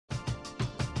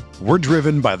We're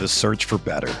driven by the search for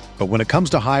better. But when it comes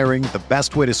to hiring, the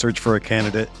best way to search for a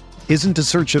candidate isn't to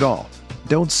search at all.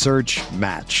 Don't search,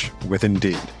 match with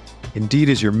Indeed. Indeed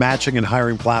is your matching and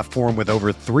hiring platform with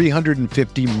over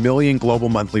 350 million global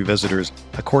monthly visitors,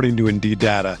 according to Indeed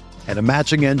data, and a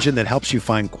matching engine that helps you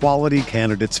find quality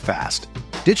candidates fast.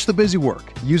 Ditch the busy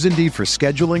work. Use Indeed for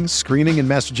scheduling, screening, and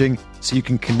messaging so you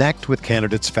can connect with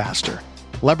candidates faster.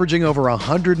 Leveraging over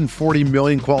 140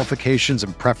 million qualifications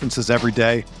and preferences every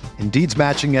day, Indeed's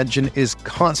matching engine is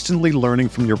constantly learning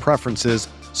from your preferences,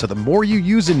 so the more you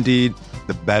use Indeed,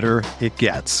 the better it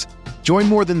gets. Join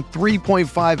more than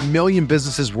 3.5 million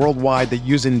businesses worldwide that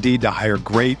use Indeed to hire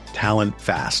great talent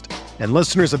fast. And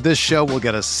listeners of this show will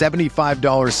get a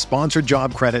 $75 sponsored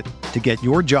job credit to get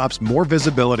your jobs more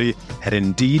visibility at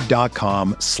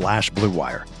Indeed.com/Blue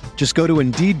Wire. Just go to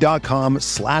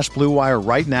Indeed.com/Blue Wire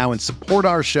right now and support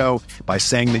our show by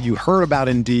saying that you heard about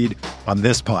Indeed on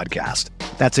this podcast.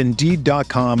 That's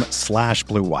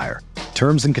Indeed.com/Blue Wire.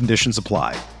 Terms and conditions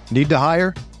apply. Need to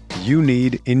hire? You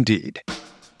need Indeed.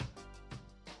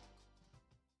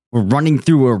 We're running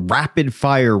through a rapid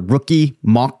fire rookie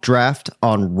mock draft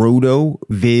on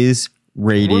RotoViz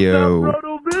Radio. What's up,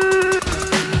 RotoViz?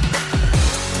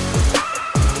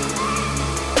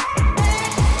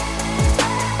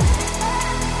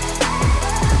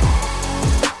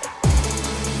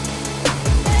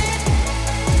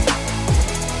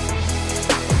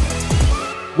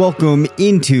 Welcome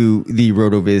into the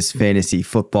RotoViz Fantasy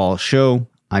Football Show.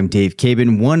 I'm Dave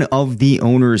Cabin, one of the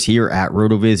owners here at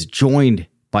RotoViz, joined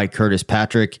by Curtis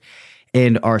Patrick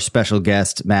and our special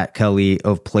guest, Matt Kelly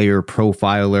of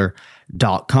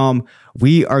PlayerProfiler.com.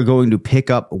 We are going to pick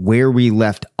up where we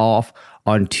left off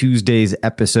on Tuesday's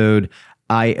episode.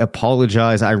 I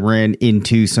apologize. I ran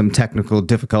into some technical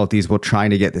difficulties while trying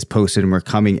to get this posted, and we're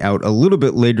coming out a little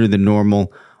bit later than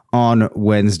normal on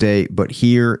Wednesday, but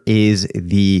here is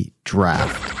the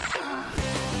draft.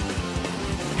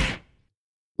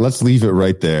 Let's leave it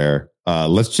right there.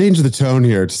 Let's change the tone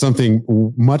here to something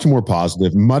much more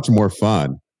positive, much more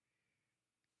fun.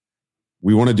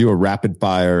 We want to do a rapid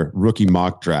fire rookie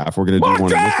mock draft. We're going to do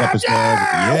one in this episode.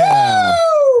 Yeah.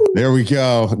 There we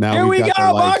go. Now Here we go,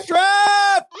 mock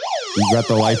draft. We've got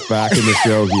the life back in the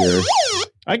show here.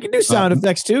 I can do sound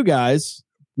effects too, guys.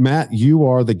 Matt, you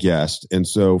are the guest. And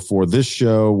so for this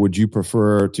show, would you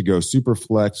prefer to go super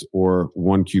flex or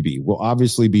 1QB? We'll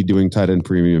obviously be doing tight end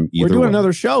premium either We're doing way.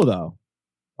 another show, though.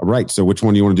 All right. So which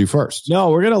one do you want to do first?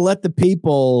 No, we're going to let the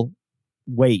people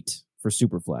wait for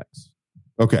Superflex.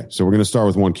 Okay. So we're going to start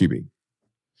with 1QB.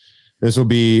 This will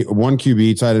be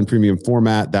 1QB tight end premium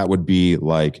format. That would be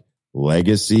like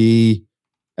legacy,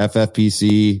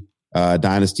 FFPC,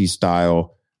 dynasty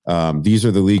style. These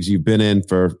are the leagues you've been in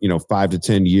for, 5 to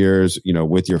 10 years,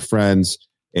 with your friends,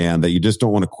 and that you just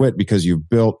don't want to quit because you've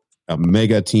built a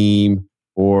mega team,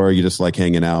 or you just like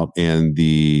hanging out in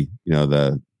the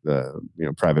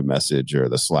private message or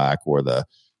the Slack or the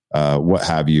what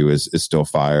have you is still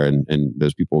fire, and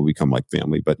those people will become like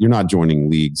family. But you're not joining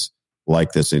leagues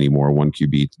like this anymore.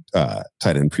 1QB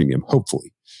tight end premium,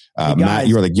 hopefully. Hey guys, Matt,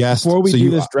 you are the guest. Before we do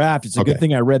this draft, it's a good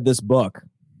thing I read this book.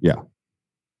 Yeah.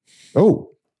 Oh,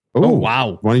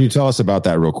 wow. Why don't you tell us about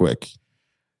that real quick?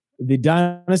 The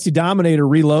Dynasty Dominator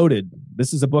Reloaded.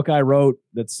 This is a book I wrote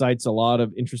that cites a lot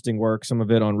of interesting work, some of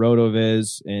it on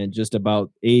RotoViz, and just about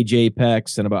Age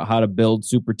Apex and about how to build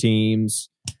super teams.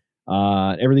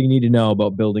 Everything you need to know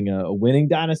about building a winning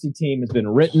Dynasty team has been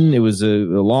written. It was a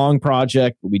long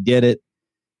project, but we did it.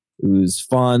 It was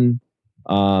fun.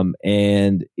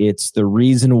 And it's the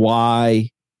reason why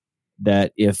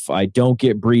that if I don't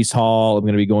get Breece Hall, I'm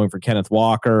going to be going for Kenneth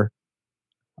Walker.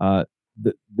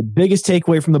 The biggest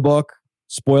takeaway from the book,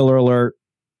 spoiler alert,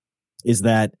 is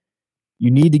that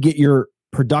you need to get your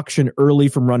production early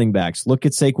from running backs. Look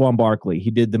at Saquon Barkley.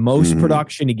 He did the most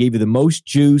production. He gave you the most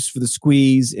juice for the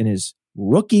squeeze in his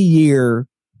rookie year,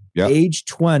 age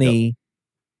 20. Yep.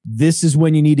 This is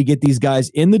when you need to get these guys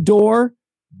in the door,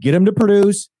 get them to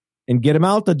produce, and get them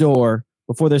out the door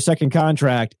before their second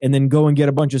contract, and then go and get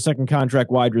a bunch of second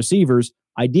contract wide receivers,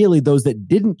 ideally those that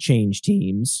didn't change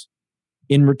teams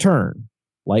in return,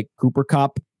 like Cooper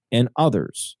Kupp and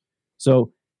others.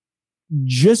 So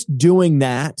just doing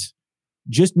that,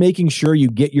 just making sure you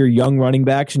get your young running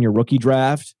backs in your rookie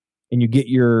draft and you get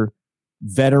your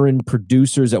veteran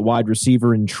producers at wide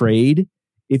receiver in trade,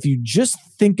 if you just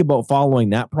think about following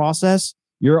that process,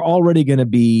 you're already going to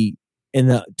be in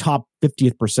the top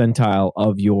 50th percentile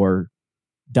of your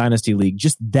dynasty league.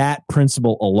 Just that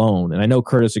principle alone. And I know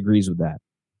Curtis agrees with that.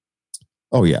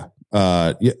 Oh yeah.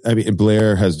 I mean,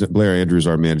 Blair Andrews,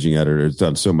 our managing editor, has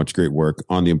done so much great work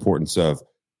on the importance of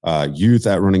youth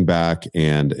at running back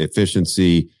and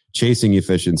efficiency, chasing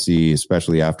efficiency,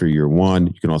 especially after year one.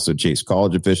 You can also chase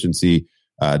college efficiency.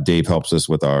 Dave helps us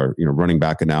with our running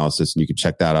back analysis, and you can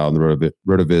check that out on the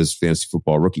RotoViz Fantasy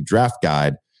Football Rookie Draft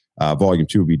Guide. Volume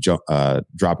 2 will be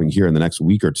dropping here in the next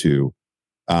week or two.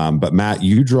 But Matt,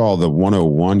 you draw the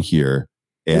 101 here,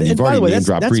 and you've already name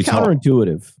dropped Breece Hall. That's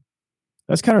counterintuitive.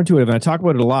 That's counterintuitive, and I talk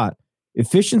about it a lot.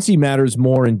 Efficiency matters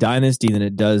more in Dynasty than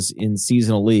it does in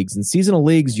seasonal leagues. In seasonal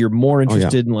leagues, you're more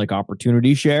interested in like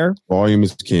opportunity share. Volume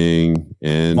is king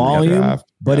in volume,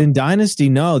 draft. But in Dynasty,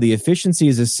 no. The efficiency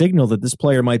is a signal that this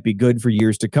player might be good for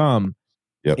years to come.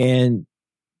 Yep. And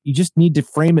you just need to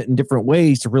frame it in different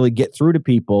ways to really get through to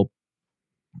people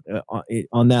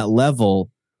on that level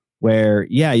where,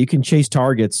 yeah, you can chase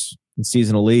targets in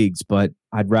seasonal leagues, but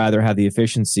I'd rather have the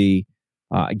efficiency.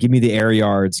 Give me the air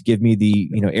yards, give me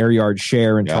the air yard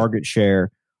share and target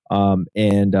share. I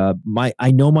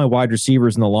know my wide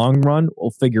receivers in the long run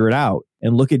will figure it out.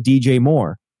 And look at DJ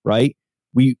Moore, right?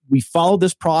 We followed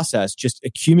this process, just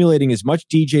accumulating as much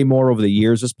DJ Moore over the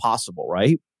years as possible,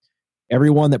 right?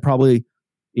 Everyone that probably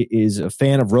is a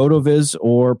fan of RotoViz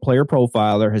or Player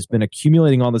Profiler has been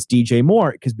accumulating all this DJ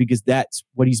Moore because that's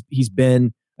what he's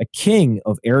been a king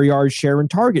of air yard share and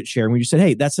target share. And we just said,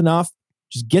 hey, that's enough.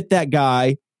 Just get that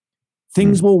guy.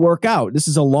 Things will work out. This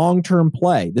is a long-term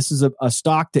play. This is a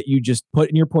stock that you just put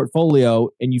in your portfolio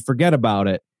and you forget about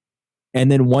it. And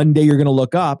then one day you're going to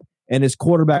look up and his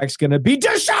quarterback's going to be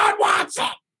Deshaun Watson.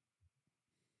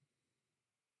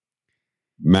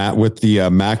 Matt with the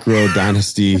macro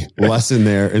dynasty lesson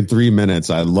there in 3 minutes.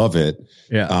 I love it.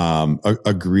 Yeah.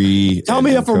 Agree. Tell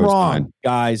me if I'm wrong,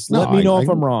 guys. Let me know if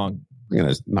I'm wrong.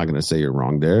 I'm not going to say you're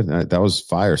wrong there. That was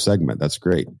fire segment. That's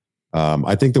great.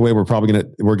 I think the way we're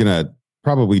gonna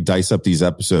probably dice up these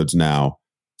episodes now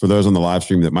for those on the live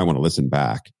stream that might want to listen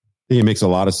back. I think it makes a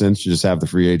lot of sense to just have the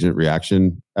free agent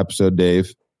reaction episode,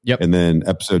 Dave. Yep. And then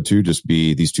episode 2 just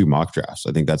be these 2 mock drafts.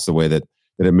 I think that's the way that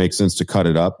it makes sense to cut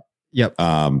it up. Yep.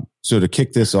 So to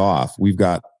kick this off, we've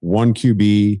got 1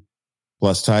 QB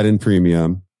plus tight end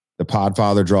premium. The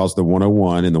Podfather draws the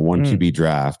 101 in the 1 QB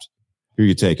draft. Who are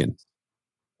you taking?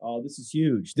 Oh, this is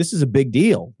huge. This is a big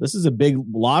deal. This is a big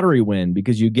lottery win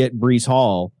because you get Breece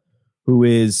Hall, who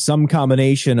is some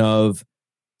combination of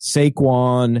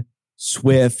Saquon,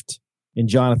 Swift, and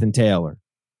Jonathan Taylor,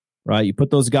 right? You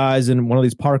put those guys in one of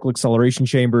these particle acceleration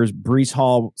chambers. Breece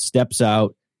Hall steps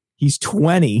out. He's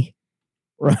 20,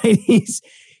 right?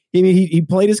 He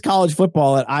played his college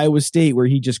football at Iowa State where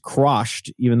he just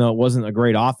crushed, even though it wasn't a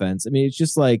great offense. I mean, it's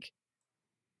just like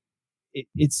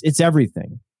it's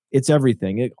everything. It's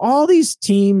everything. All these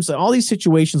teams, all these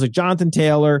situations like Jonathan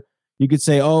Taylor, you could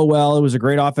say, oh, well, it was a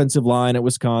great offensive line at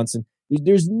Wisconsin.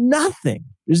 There's nothing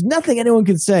anyone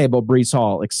can say about Breece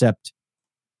Hall except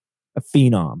a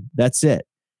phenom. That's it.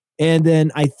 And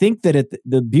then I think that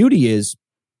the beauty is,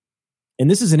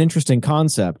 and this is an interesting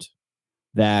concept,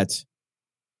 that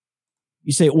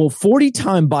you say, well, 40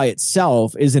 time by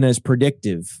itself isn't as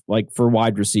predictive like for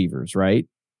wide receivers, right?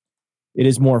 It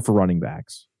is more for running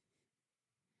backs.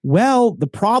 Well, the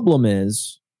problem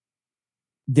is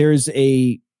there's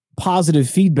a positive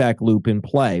feedback loop in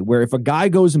play where if a guy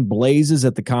goes and blazes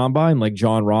at the combine like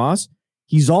John Ross,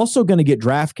 he's also going to get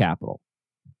draft capital.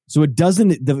 So it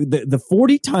doesn't, the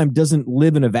 40 time doesn't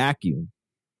live in a vacuum.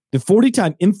 The 40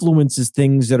 time influences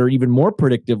things that are even more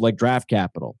predictive like draft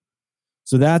capital.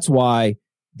 So that's why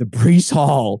the Breece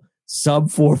Hall sub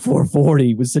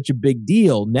 4.40 was such a big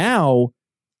deal. Now,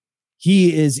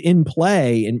 he is in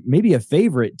play and maybe a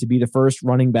favorite to be the first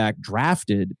running back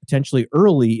drafted potentially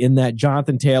early in that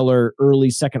Jonathan Taylor early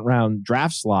second round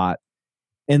draft slot.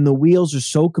 And the wheels are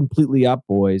so completely up,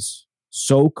 boys.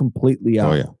 So completely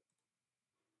up. Oh, yeah.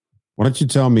 Why don't you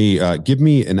tell me, give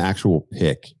me an actual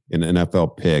pick, an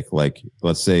NFL pick, like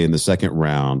let's say in the second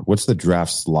round. What's the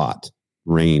draft slot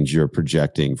range you're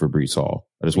projecting for Breece Hall?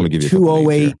 I just want to give you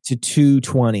 208 to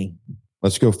 220.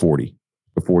 Let's go 40.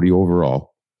 The 40 overall.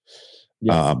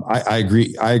 Yeah. I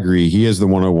agree. He is the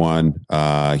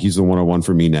 101. He's the 101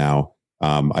 for me now.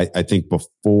 I think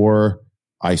before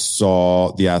I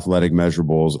saw the athletic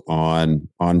measurables on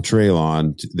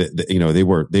Treylon, they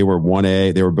were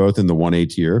 1A. They were both in the 1A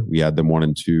tier. We had them 1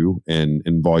 and 2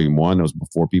 in volume 1. That was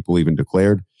before people even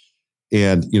declared.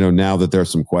 And, now that there are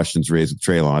some questions raised with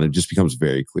Treylon, it just becomes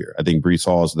very clear. I think Breece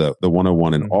Hall is the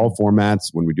 101 in all formats.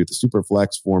 When we do the super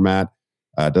flex format,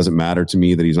 it doesn't matter to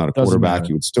me that he's not a quarterback.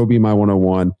 He would still be my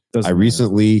 101.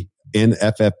 Recently in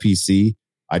FFPC,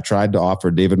 I tried to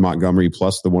offer David Montgomery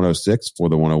plus the 106 for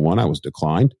the 101. I was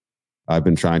declined. I've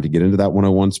been trying to get into that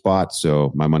 101 spot.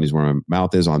 So my money's where my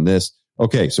mouth is on this.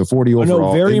 Okay, so 40 overall.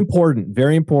 No, very important.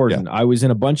 Very important. Yeah. I was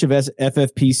in a bunch of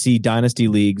FFPC dynasty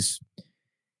leagues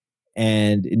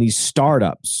and in these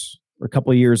startups a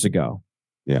couple of years ago.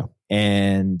 Yeah.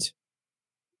 And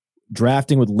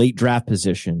drafting with late draft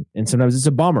position. And sometimes it's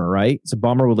a bummer, right? It's a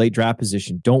bummer with late draft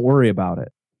position. Don't worry about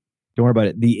it. Don't worry about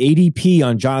it. The ADP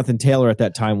on Jonathan Taylor at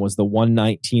that time was the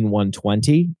 119,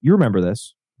 120. You remember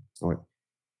this. Oh, yeah.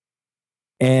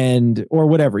 And, or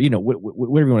whatever, you know,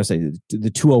 whatever you want to say, the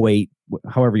 208,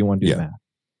 however you want to do the math.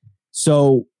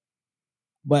 So,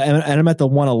 but, and I'm at the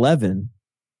 111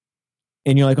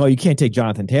 and you're like, oh, you can't take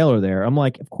Jonathan Taylor there. I'm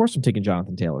like, of course I'm taking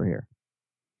Jonathan Taylor here.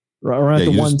 Or at the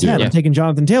 110, I'm taking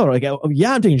Jonathan Taylor. Like, oh,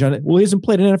 yeah, I'm taking Jonathan. Well, he hasn't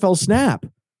played an NFL snap.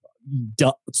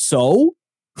 So?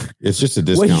 It's just a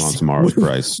discount on tomorrow's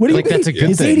price. What do you like, that's a good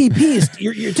his thing. ADP is,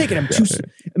 you're taking him too.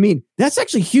 I mean, that's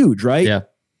actually huge, right? Yeah.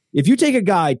 If you take a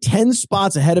guy 10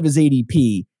 spots ahead of his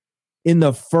ADP in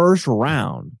the first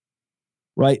round,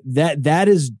 right? That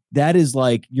is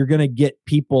like you're going to get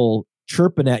people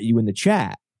chirping at you in the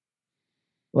chat.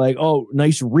 Like, oh,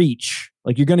 nice reach.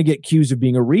 Like you're going to get accused of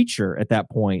being a reacher at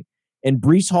that point. And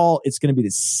Breece Hall, it's going to be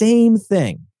the same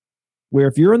thing. Where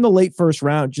if you're in the late first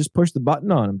round, just push the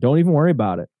button on him. Don't even worry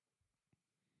about it.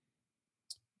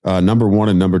 Number 1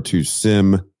 and number 2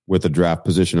 sim with a draft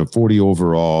position of 40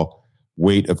 overall.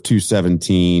 Weight of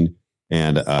 217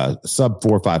 and sub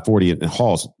 4.540. And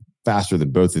Hall's faster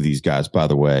than both of these guys, by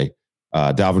the way.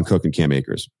 Dalvin Cook and Cam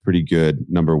Akers, pretty good.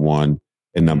 Number 1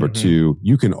 and number 2.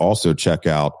 You can also check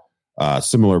out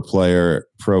similar player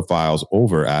profiles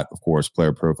over at, of course,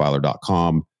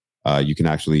 playerprofiler.com. You can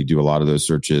actually do a lot of those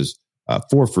searches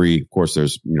for free. Of course,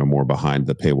 there's more behind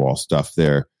the paywall stuff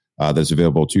there that's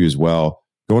available to you as well.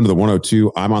 Going to the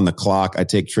 102, I'm on the clock. I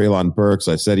take Treylon Burks.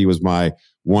 I said he was my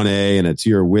 1A and a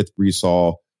tier with Breece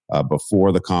Hall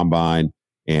before the combine.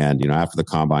 And, after the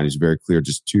combine, he's very clear,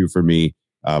 just 2 for me.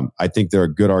 I think there are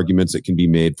good arguments that can be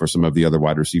made for some of the other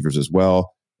wide receivers as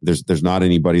well. There's not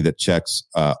anybody that checks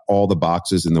all the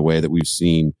boxes in the way that we've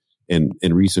seen in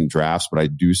recent drafts, but I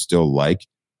do still like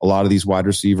a lot of these wide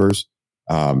receivers.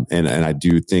 And I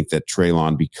do think that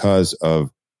Treylon, because of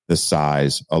the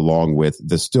size, along with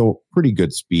the still pretty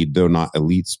good speed, though not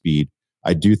elite speed,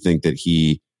 I do think that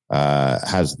he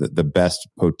has the best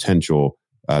potential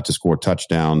to score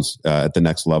touchdowns at the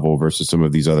next level versus some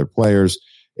of these other players.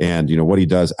 And, what he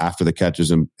does after the catch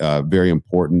is very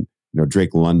important.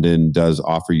 Drake London does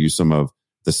offer you some of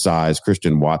the size.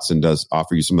 Christian Watson does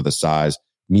offer you some of the size.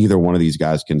 Neither one of these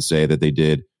guys can say that they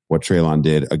did what Treylon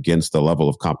did against the level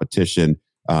of competition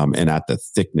and at the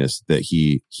thickness that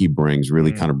he brings,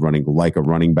 really kind of running like a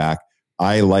running back.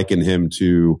 I liken him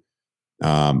to,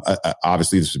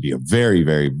 obviously this would be a very,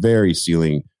 very, very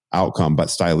ceiling outcome, but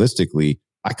stylistically,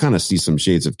 I kind of see some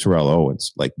shades of Terrell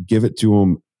Owens. Like, give it to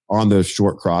him on those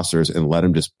short crossers and let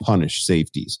him just punish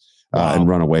safeties and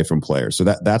run away from players. So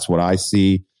that's what I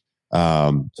see.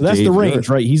 So that's Dave, the range,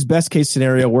 right? He's best case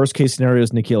scenario. Worst case scenario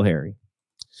is N'Keal Harry.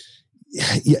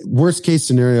 Yeah, worst case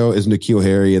scenario is N'Keal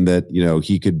Harry, in that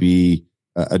he could be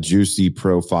a juicy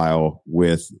profile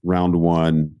with round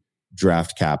 1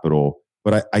 draft capital.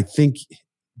 But I think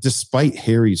despite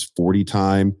Harry's 40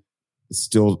 time, it's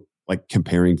still like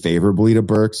comparing favorably to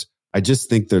Burks. I just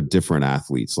think they're different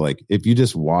athletes. Like, if you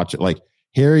just watch it, like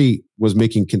Harry was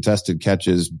making contested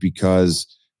catches because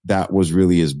that was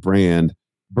really his brand.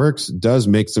 Burks does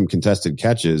make some contested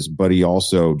catches, but he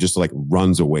also just like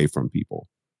runs away from people.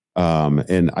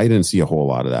 And I didn't see a whole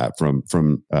lot of that from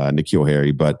N'Keal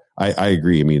Harry, but I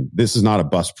agree. I mean, this is not a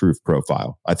bust-proof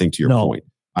profile. I think, to your point,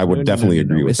 I would definitely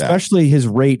agree with that. Especially his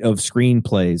rate of screen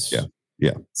plays.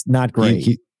 Yeah. It's not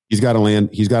great. He's got to land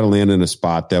in a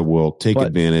spot that will take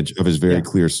advantage of his very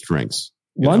clear strengths.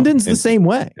 London's the same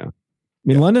way. Yeah. I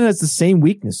mean, London has the same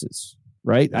weaknesses,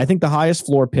 right? I think the highest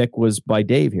floor pick was by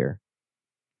Dave here.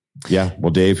 Yeah.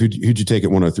 Well, Dave, who'd you take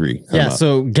at 103?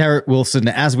 So Garrett Wilson,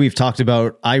 as we've talked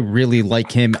about, I really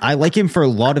like him. I like him for a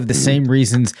lot of the same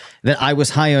reasons that I was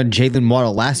high on Jalen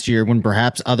Waddle last year, when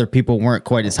perhaps other people weren't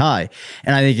quite as high.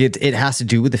 And I think it has to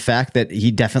do with the fact that he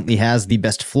definitely has the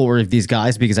best floor of these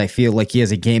guys, because I feel like he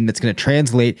has a game that's going to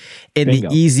translate in the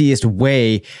easiest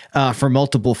way for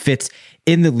multiple fits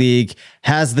in the league,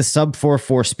 has the sub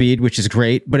 4.4 speed, which is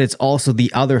great, but it's also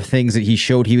the other things that he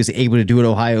showed he was able to do at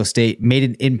Ohio State, made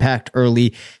an impact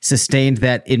early, sustained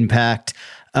that impact.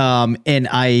 And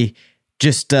I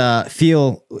just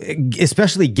feel,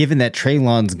 especially given that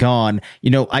Treylon's gone,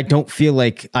 I don't feel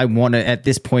like I want to, at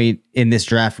this point in this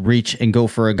draft, reach and go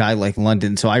for a guy like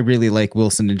London. So I really like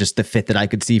Wilson and just the fit that I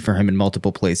could see for him in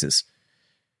multiple places.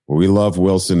 Well, we love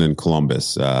Wilson in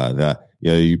Columbus.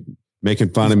 making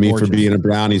fun of me for being a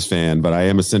Brownies fan, but I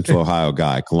am a Central Ohio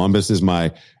guy. Columbus is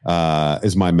my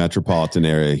metropolitan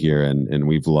area here, and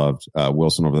we've loved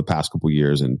Wilson over the past couple of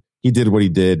years. And he did what he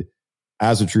did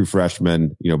as a true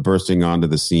freshman, bursting onto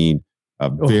the scene. A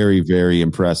very, very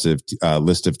impressive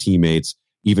list of teammates,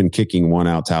 even kicking one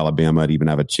out to Alabama to even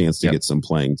have a chance to get some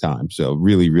playing time. So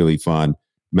really, really fun.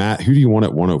 Matt, who do you want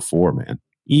at 104, man?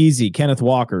 Easy. Kenneth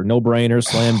Walker, no brainer,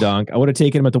 slam dunk. I would have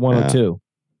taken him at the 102.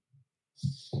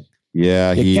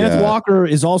 Yeah, Kenneth Walker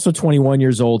is also 21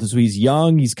 years old, so he's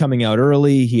young. He's coming out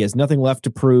early. He has nothing left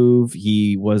to prove.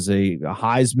 He was a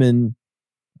Heisman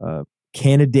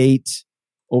candidate,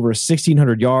 over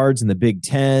 1,600 yards in the Big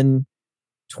Ten,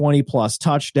 20-plus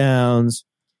touchdowns.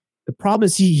 The problem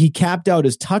is he capped out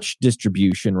his touch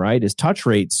distribution, right? His touch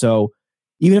rate. So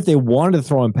even if they wanted to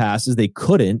throw him passes, they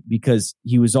couldn't because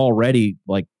he was already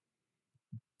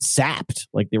sapped.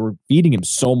 They were feeding him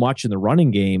so much in the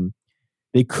running game.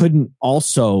 They couldn't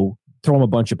also throw him a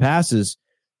bunch of passes.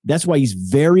 That's why he's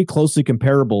very closely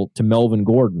comparable to Melvin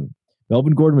Gordon.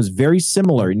 Melvin Gordon was very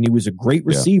similar, and he was a great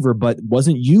receiver, but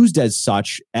wasn't used as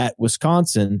such at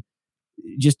Wisconsin.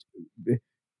 Just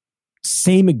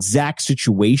same exact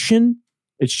situation.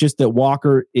 It's just that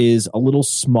Walker is a little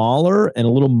smaller and a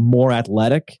little more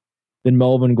athletic than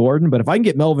Melvin Gordon. But if I can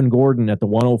get Melvin Gordon at the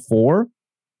 104,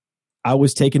 I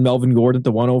was taking Melvin Gordon at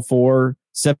the 104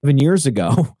 7 years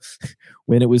ago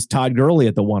when it was Todd Gurley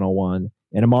at the 101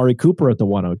 and Amari Cooper at the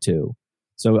 102.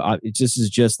 So it just is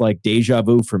just like deja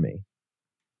vu for me.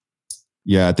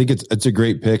 Yeah, I think it's a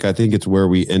great pick. I think it's where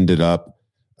we ended up.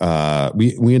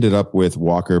 We ended up with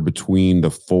Walker between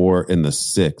the 4 and the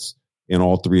 6 in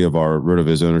all three of our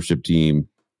RotoViz ownership team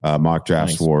mock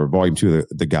drafts for volume 2 of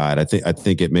the guide. I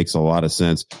think it makes a lot of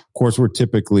sense. Of course, we're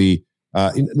typically.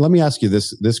 Let me ask you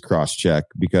this cross check,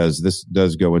 because this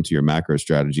does go into your macro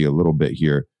strategy a little bit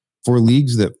here. For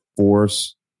leagues that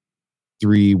force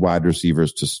 3 wide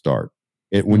receivers to start,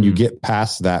 when you get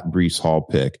past that Breece Hall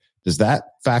pick, does that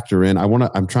factor in?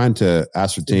 I'm trying to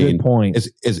ascertain. Good point.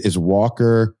 Is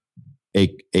Walker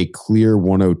a clear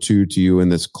 102 to you in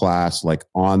this class,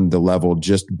 on the level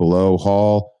just below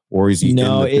Hall, or is he in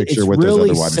the picture with those other wide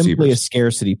receivers? It's really simply a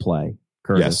scarcity play,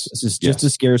 Curtis. Yes. This is just a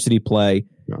scarcity play.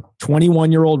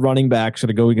 21-year-old running backs that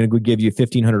are going to give you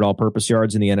 1,500 all-purpose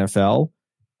yards in the NFL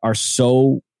are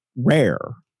so rare.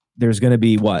 There's going to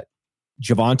be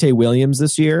Javonte Williams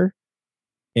this year,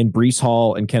 and Breece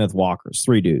Hall and Kenneth Walker.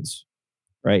 3 dudes,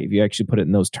 right? If you actually put it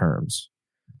in those terms.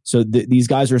 So these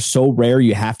guys are so rare,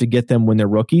 you have to get them when they're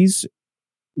rookies,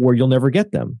 or you'll never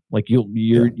get them.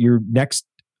 Your next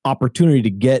opportunity to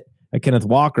get a Kenneth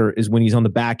Walker is when he's on the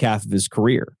back half of his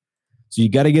career. So you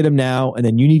got to get him now, and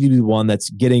then you need to be the one that's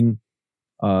getting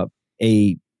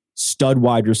a stud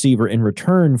wide receiver in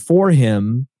return for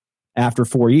him after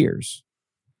 4 years.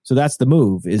 So that's the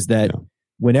move, is that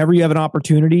whenever you have an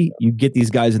opportunity, you get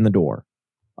these guys in the door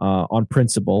on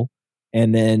principle,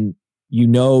 and then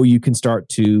you can start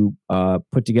to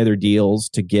put together deals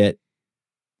to get,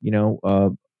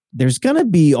 there's going to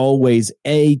be always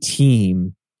a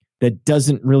team that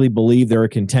doesn't really believe they're a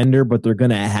contender, but they're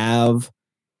going to have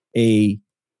a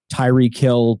Tyreek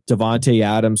Hill, Devontae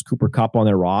Adams, Cooper Kupp on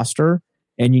their roster,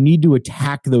 and you need to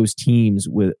attack those teams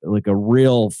with a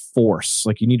real force.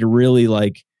 You need to really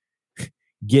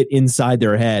get inside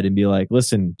their head and be like,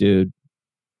 listen, dude,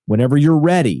 whenever you're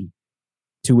ready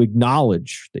to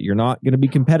acknowledge that you're not going to be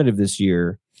competitive this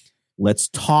year, let's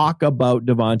talk about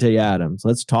Devontae Adams.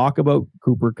 Let's talk about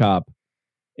Cooper Kupp,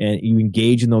 and you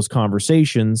engage in those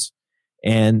conversations.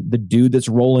 And the dude that's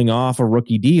rolling off a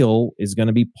rookie deal is going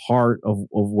to be part of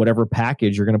whatever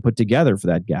package you're going to put together for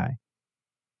that guy.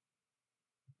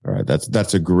 All right.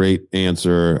 That's a great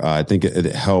answer. I think it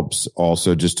helps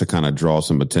also just to kind of draw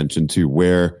some attention to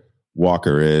where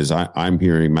Walker is. I'm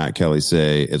hearing Matt Kelly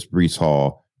say it's Breece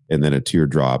Hall and then a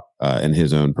teardrop in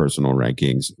his own personal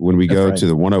rankings. When we go to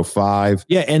the 105.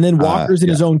 Yeah. And then Walker's in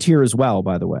his own tier as well,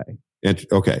 by the way.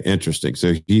 Okay. Interesting.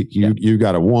 So you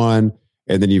got a 1.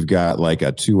 And then you've got a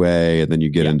 2A, and then you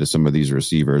get into some of these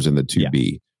receivers in the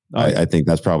 2B. Yeah. I think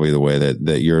that's probably the way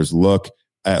that yours look.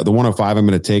 The 105, I'm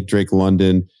going to take Drake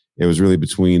London. It was really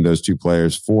between those 2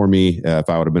 players for me. If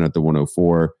I would have been at the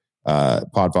 104,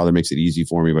 Podfather makes it easy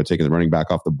for me by taking the running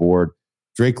back off the board.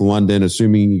 Drake London,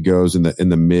 assuming he goes in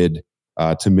the mid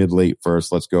to mid late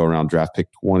first, let's go around draft pick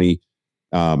 20.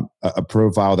 A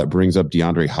profile that brings up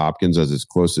DeAndre Hopkins as his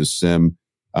closest sim.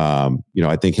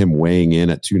 I think him weighing in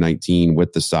at 219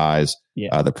 with the size,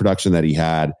 the production that he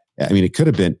had. I mean, we could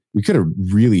have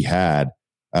really had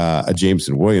a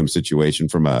Jameson Williams situation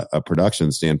from a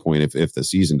production standpoint if the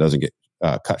season doesn't get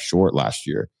cut short last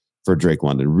year. for Drake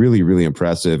London. Really, really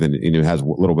impressive. And has a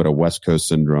little bit of West Coast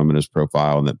syndrome in his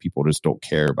profile, and that people just don't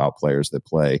care about players that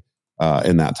play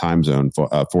in that time zone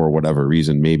for whatever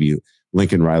reason. Maybe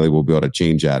Lincoln Riley will be able to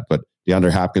change that. But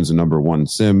DeAndre Hopkins, the number one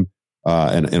sim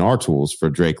in our tools for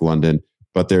Drake London.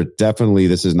 But they're definitely,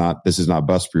 this is not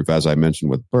bust proof, as I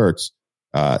mentioned with Burks.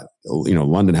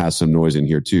 London has some noise in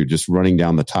here too. Just running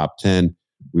down the top 10,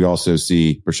 we also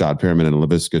see Rashad Perriman and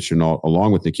Laviska Shenault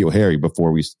along with N'Keal Harry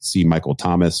before we see Michael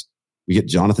Thomas. We get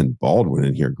Jonathan Baldwin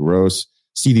in here. Gross.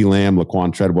 CeeDee Lamb,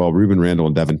 Laquan Treadwell, Ruben Randall,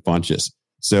 and Devin Funchess.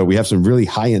 So we have some really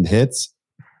high-end hits.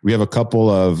 We have a couple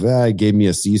of, gave me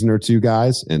a season or two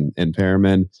guys and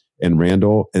Perriman and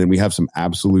Randall. And then we have some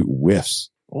absolute whiffs.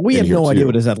 Well, we have no idea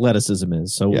what his athleticism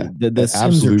is. So the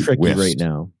Sims are tricky right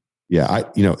now. Yeah.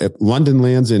 If London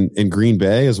lands in Green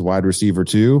Bay as a wide receiver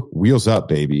too, wheels up,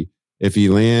 baby. If he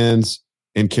lands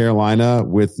in Carolina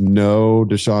with no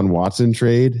Deshaun Watson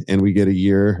trade and we get a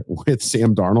year with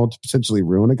Sam Darnold to potentially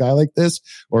ruin a guy like this,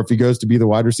 or if he goes to be the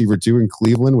wide receiver 2 in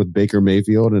Cleveland with Baker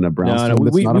Mayfield and a Browns. No,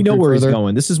 we know where he's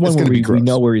going. This is one where we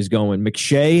know where he's going.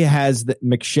 McShay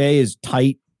is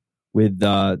tight with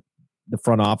the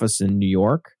front office in New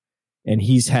York, and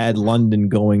he's had London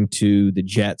going to the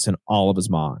Jets in all of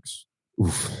his mocks.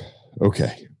 Oof.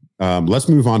 Okay. Let's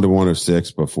move on to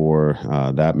 106 before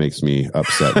that makes me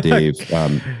upset, Dave.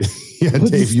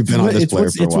 Dave, you've been on this player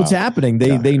for a while. It's what's happening.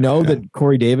 They know that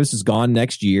Corey Davis is gone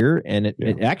next year, and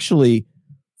it actually,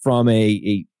 from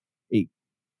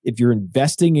if you're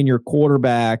investing in your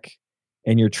quarterback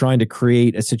and you're trying to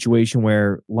create a situation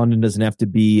where London doesn't have to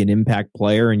be an impact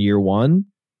player in year one,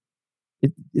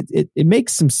 it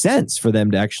makes some sense for them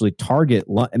to actually target.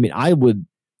 I mean,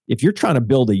 if you're trying to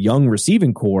build a young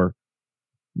receiving core,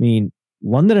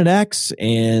 London at X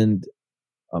and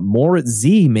Moore at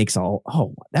Z makes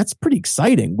that's pretty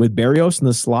exciting with Berrios in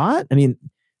the slot. I mean,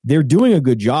 they're doing a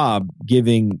good job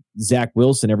giving Zach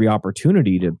Wilson every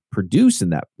opportunity to produce in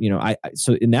that.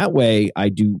 So in that way, I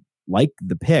do like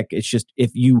the pick. It's just,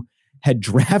 if you had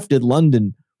drafted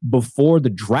London before the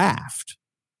draft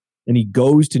and he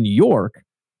goes to New York,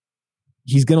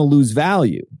 he's going to lose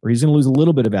value, or he's going to lose a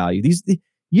little bit of value.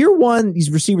 Year one, these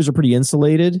receivers are pretty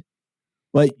insulated.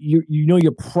 But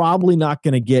you're probably not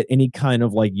going to get any kind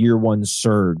of like year one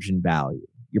surge in value.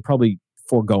 You're probably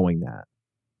foregoing that.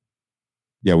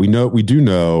 Yeah, we do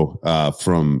know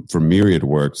from Myriad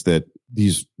Works that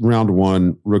these round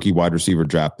one rookie wide receiver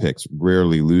draft picks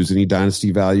rarely lose any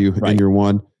dynasty value in year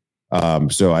one.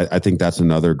 So I think that's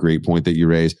another great point that you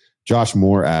raise. Josh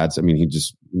Moore adds, we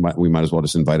might as well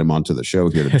just invite him onto the show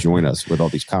here to join us with all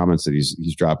these comments that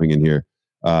he's dropping in here.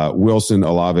 Wilson,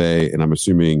 Olave, and I'm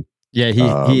assuming. Yeah,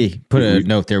 he put a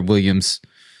note there. Williams,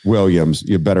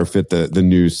 you better fit the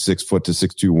new 6 foot to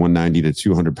 6'2", 190 to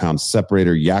 200 pound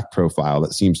separator yak profile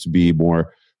that seems to be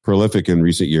more prolific in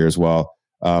recent years. Well,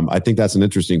 I think that's an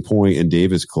interesting point. And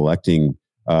Dave is collecting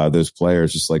those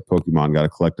players just like Pokemon. Got to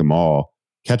collect them all,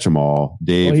 catch them all.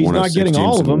 Dave, he's not getting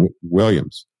all of them.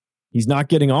 Williams, he's not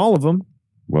getting all of them.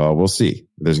 Well, we'll see.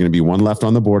 There's going to be one left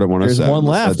on the board at 107. There's one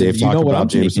left. Dave talk about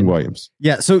Jameson Williams.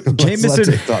 Yeah, so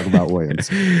Jameson talk about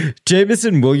Williams.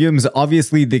 Jameson Williams,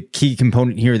 obviously the key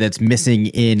component here that's missing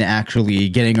in actually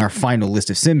getting our final list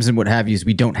of Sims and what have you is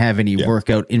we don't have any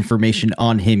workout information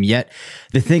on him yet.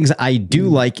 The things I do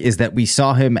like is that we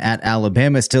saw him at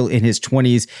Alabama still in his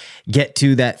 20s get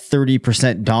to that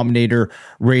 30% dominator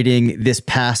rating this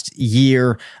past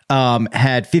year,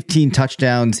 had 15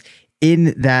 touchdowns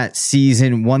in that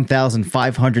season,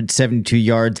 1,572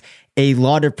 yards, a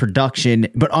lot of production.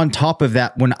 But on top of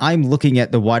that, when I'm looking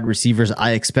at the wide receivers,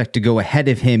 I expect to go ahead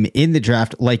of him in the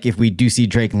draft. Like if we do see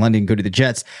Drake London go to the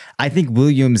Jets, I think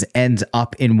Williams ends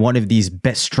up in one of these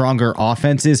best, stronger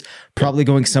offenses, probably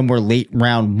going somewhere late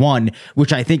round 1,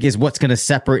 which I think is what's going to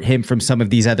separate him from some of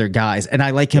these other guys. And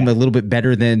I like him a little bit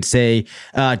better than, say,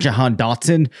 Jahan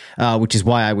Dotson, which is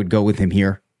why I would go with him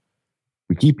here.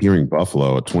 We keep hearing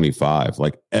Buffalo at 25.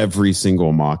 Like every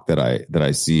single mock that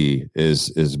I see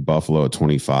is Buffalo at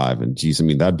 25. And geez,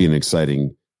 that'd be an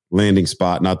exciting landing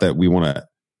spot. Not that we want to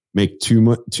make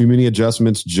too many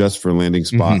adjustments just for landing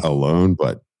spot alone,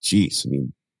 but geez,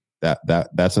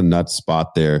 that's a nuts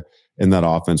spot there in that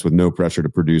offense with no pressure to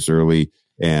produce early.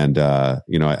 And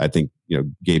I think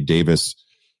Gabe Davis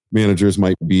managers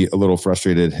might be a little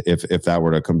frustrated if that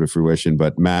were to come to fruition.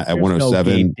 But Matt at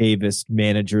 107, no Gabe Davis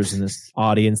managers in this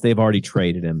audience. They've already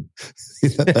traded him.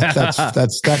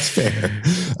 that's fair.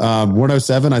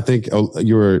 107, I think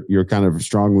you're kind of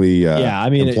strongly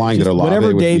implying that Olave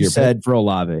whatever Dave said for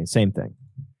Olave, same thing.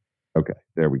 Okay,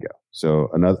 there we go. So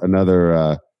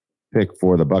another pick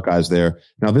for the Buckeyes there.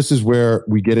 Now, this is where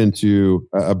we get into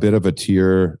a bit of a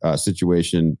tier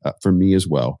situation for me as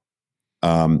well.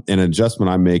 An adjustment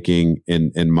I'm making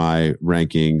in my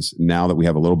rankings now that we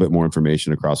have a little bit more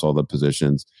information across all the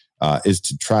positions is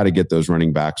to try to get those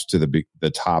running backs to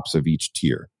the tops of each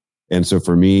tier. And so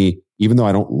for me, even though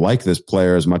I don't like this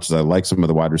player as much as I like some of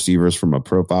the wide receivers from a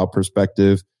profile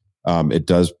perspective, it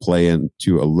does play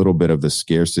into a little bit of the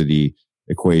scarcity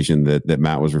equation that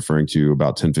Matt was referring to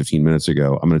about 10, 15 minutes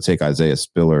ago. I'm going to take Isaiah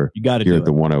Spiller here at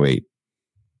the 108.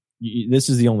 This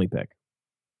is the only pick.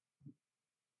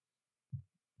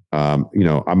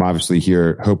 I'm obviously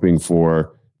here hoping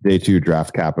for day 2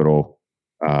 draft capital.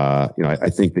 I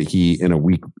think that he in a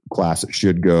weak class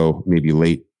should go maybe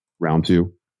late round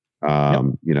 2.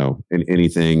 And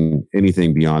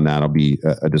anything beyond that, I'll be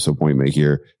a disappointment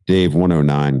here. Dave,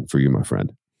 109 for you, my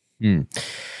friend.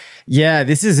 Yeah,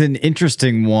 this is an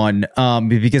interesting one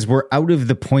because we're out of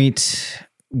the point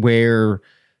where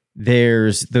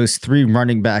there's those 3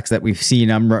 running backs that we've seen.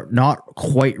 I'm not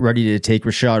quite ready to take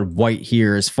Rachaad White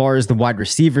here. As far as the wide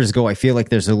receivers go, I feel like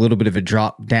there's a little bit of a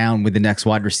drop down with the next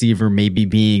wide receiver maybe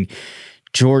being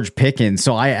George Pickens.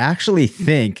 So I actually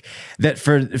think that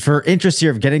for interest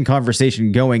here of getting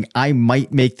conversation going, I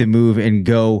might make the move and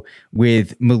go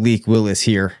with Malik Willis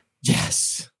here.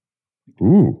 Yes.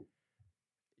 Ooh.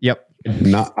 Yep.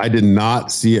 I did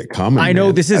not see it coming. I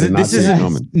know this is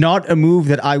not a move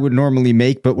that I would normally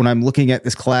make, but when I'm looking at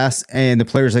this class and the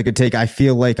players I could take, I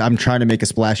feel like I'm trying to make a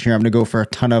splash here. I'm going to go for a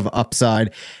ton of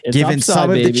upside. Given upside,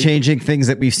 some of the changing things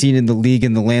that we've seen in the league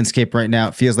and the landscape right now,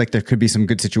 it feels like there could be some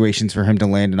good situations for him to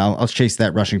land, and I'll chase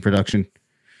that rushing production.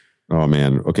 Oh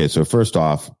man. Okay. So first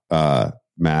off,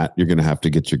 Matt, you're going to have to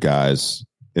get your guys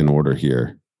in order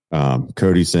here.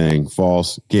 Cody saying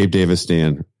false. Gabe Davis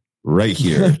stand right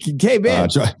here. Okay, man.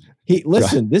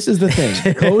 This is the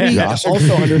thing. Cody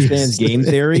also understands game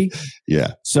theory.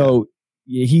 Yeah. So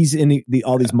he's in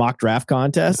all these mock draft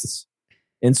contests.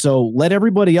 And so let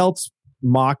everybody else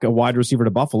mock a wide receiver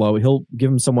to Buffalo. He'll give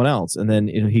him someone else, and then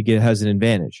has an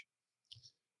advantage.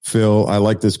 Phil, I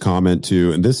like this comment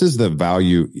too. And this is the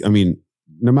value. I mean,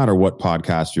 no matter what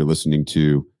podcast you're listening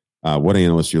to, what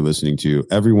analyst you're listening to,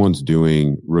 everyone's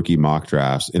doing rookie mock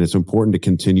drafts, and it's important to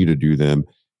continue to do them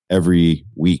every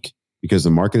week because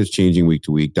the market is changing week to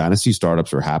week. Dynasty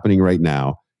startups are happening right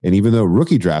now. And even though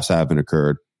rookie drafts haven't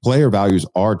occurred, player values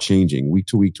are changing week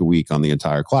to week to week on the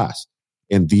entire class.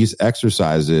 And these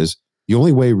exercises, the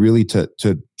only way really to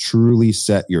truly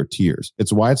set your tiers.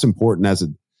 It's why it's important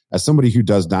as somebody who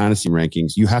does dynasty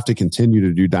rankings, you have to continue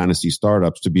to do dynasty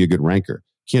startups to be a good ranker.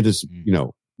 You can't just,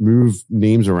 move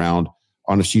names around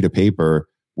on a sheet of paper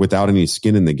without any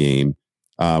skin in the game.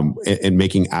 And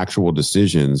making actual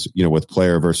decisions, with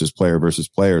player versus player versus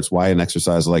player. It's why an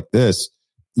exercise like this,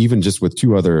 even just with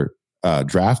 2 other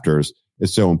drafters,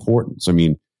 is so important. So, I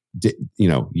mean,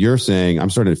 you're saying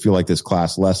I'm starting to feel like this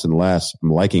class less and less.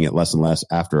 I'm liking it less and less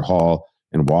after Hall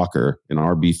and Walker, an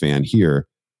RB fan here.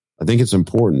 I think it's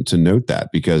important to note that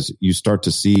because you start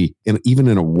to see, even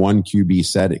in a 1 QB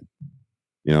setting,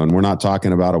 and we're not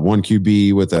talking about a 1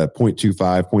 QB with a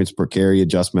 0.25 points per carry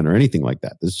adjustment or anything like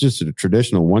that. This is just a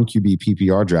traditional 1 QB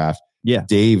PPR draft. Yeah.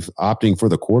 Dave opting for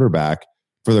the quarterback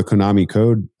for the Konami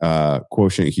code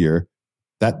quotient here.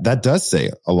 That does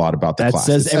say a lot about the class.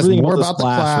 That says everything more about the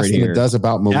class than it does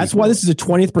about Malik. That's why this is a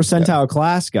 20th percentile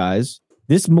class, guys.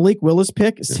 This Malik Willis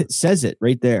pick says it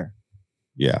right there.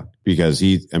 Yeah, because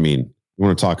you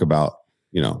want to talk about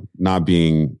not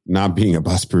being a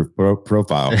bust-proof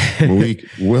profile. Malik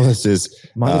Willis is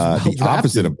the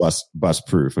opposite of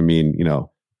bust-proof. I mean,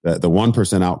 the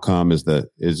 1% outcome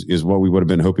is what we would have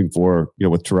been hoping for,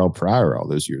 with Terrell Pryor all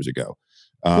those years ago.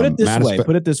 Put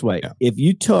it this way. Yeah. If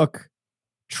you took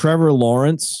Trevor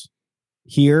Lawrence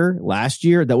here last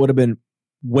year, that would have been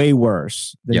way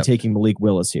worse than taking Malik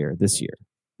Willis here this year.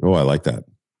 Oh, I like that.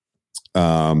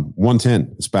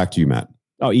 110. It's back to you, Matt.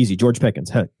 Oh, easy. George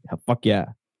Pickens. Fuck yeah.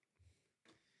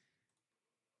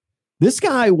 This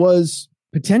guy was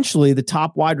potentially the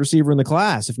top wide receiver in the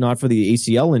class, if not for the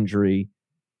ACL injury.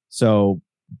 So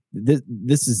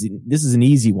this is an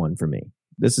easy one for me.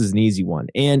 This is an easy one.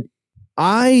 And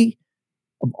I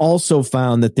have also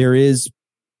found that there is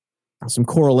some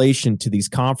correlation to these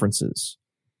conferences.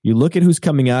 You look at who's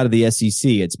coming out of the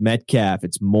SEC. It's Metcalf.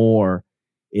 It's Moore.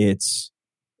 It's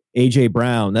A.J.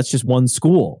 Brown. That's just one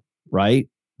school, right?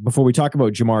 Before we talk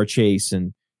about Jamar Chase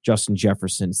and Justin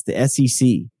Jefferson, it's the SEC.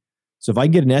 So if I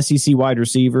get an SEC wide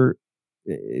receiver,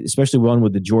 especially one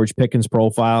with the George Pickens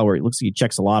profile where it looks like he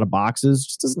checks a lot of boxes,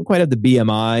 just doesn't quite have the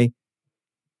BMI.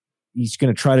 He's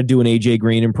going to try to do an AJ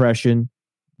Green impression,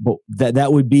 but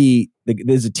that would be,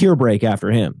 there's a tier break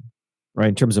after him. right,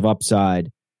 in terms of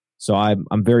upside. So I'm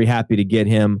very happy to get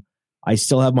him. I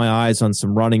still have my eyes on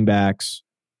some running backs,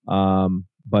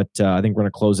 but I think we're going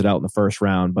to close it out in the first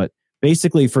round. But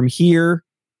basically from here,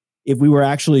 if we were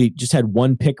actually just had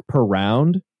one pick per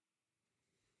round,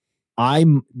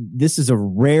 this is a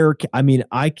rare. I mean,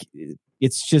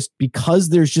 it's just because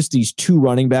there's just these two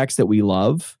running backs that we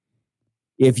love.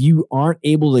 If you aren't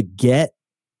able to get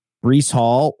Breece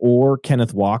Hall or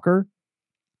Kenneth Walker,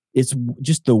 it's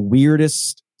just the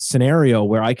weirdest scenario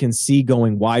where I can see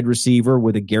going wide receiver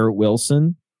with a Garrett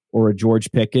Wilson or a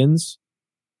George Pickens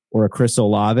or a Chris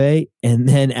Olave, and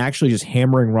then actually just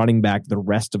hammering running back the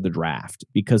rest of the draft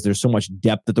because there's so much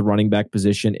depth at the running back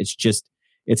position.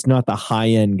 It's not the high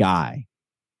end guy.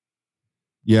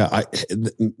 Yeah,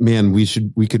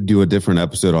 we could do a different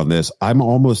episode on this. I'm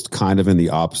almost kind of in the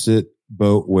opposite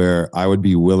boat where I would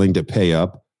be willing to pay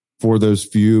up for those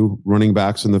few running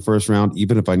backs in the first round,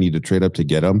 even if I need to trade up to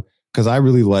get them. Because I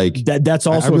really like that. That's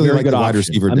also really a very good wide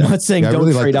receiver. I'm not saying don't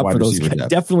really trade up for those guys.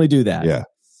 Definitely do that.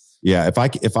 Yeah.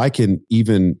 If I can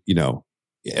even,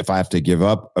 if I have to give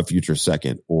up a future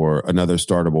second or another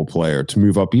startable player to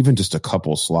move up even just a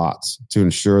couple slots to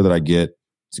ensure that I get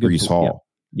Breece Hall.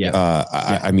 Yeah.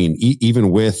 I mean,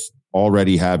 even with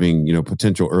already having,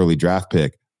 potential early draft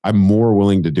pick, I'm more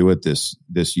willing to do it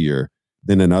this year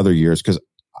than in other years because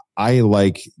I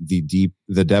like the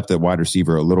depth at wide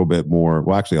receiver a little bit more.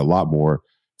 Well, actually a lot more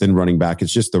than running back.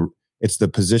 It's just it's the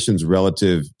positions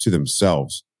relative to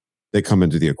themselves that come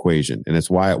into the equation. And it's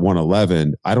why at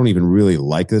 111, I don't even really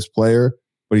like this player,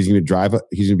 but he's going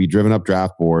to be driven up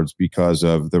draft boards because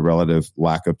of the relative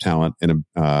lack of talent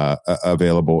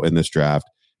available in this draft.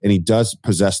 And he does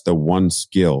possess the one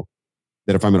skill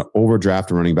that if I'm going to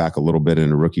overdraft a running back a little bit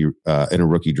in a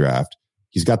rookie draft,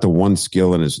 he's got the one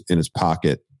skill in his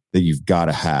pocket that you've got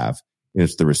to have, and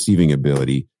it's the receiving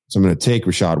ability. So I'm going to take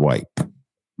Rachaad White.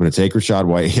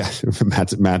 Yeah,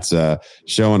 Matt's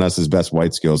showing us his best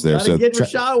White skills there. So get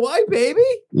Rachaad White, baby.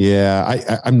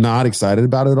 Yeah, I'm not excited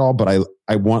about it at all, but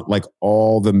I want like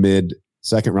all the mid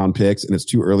second round picks, and it's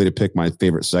too early to pick my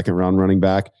favorite second round running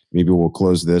back. Maybe we'll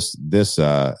close this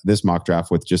mock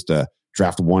draft with just a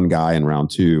draft one guy in round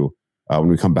two when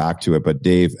we come back to it. But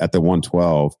Dave, at the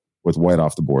 112 with White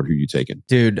off the board, who are you taking?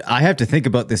 Dude, I have to think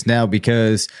about this now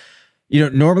because,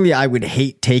 normally I would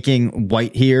hate taking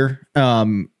White here.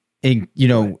 In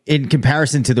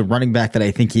comparison to the running back that I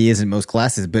think he is in most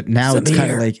classes, but now it's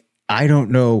kind of like, I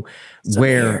don't know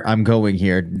where I'm going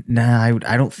here. Nah,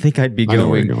 I don't think I'd be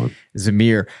going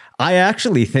Zamir. I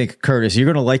actually think, Curtis, you're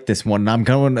going to like this one. I'm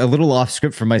going a little off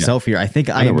script for myself here. I think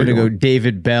I am going to go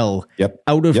David Bell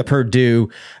out of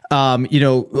Purdue.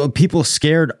 People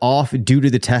scared off due to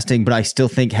the testing, but I still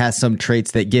think has some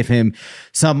traits that give him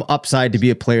some upside to be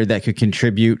a player that could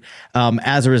contribute.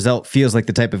 As a result, feels like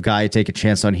the type of guy I take a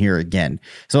chance on here again.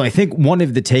 So I think one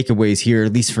of the takeaways here,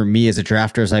 at least for me as a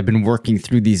drafter, as I've been working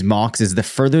through these mocks, is the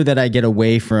further that I get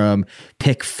away from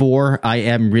pick 4, I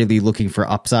am really looking for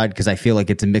upside because I feel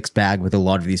like it's a mixed bag with a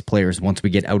lot of these players once we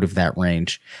get out of that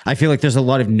range. I feel like there's a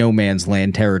lot of no man's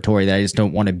land territory that I just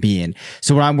don't want to be in.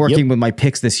 So when I'm working with my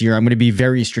picks this year, I'm going to be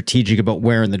very strategic about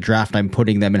where in the draft I'm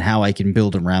putting them and how I can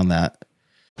build around that.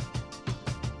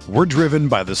 We're driven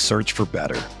by the search for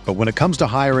better. But when it comes to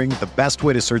hiring, the best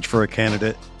way to search for a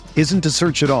candidate isn't to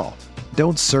search at all.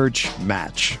 Don't search,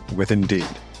 match with Indeed.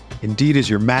 Indeed is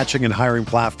your matching and hiring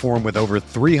platform with over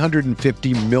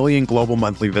 350 million global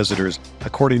monthly visitors,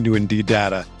 according to Indeed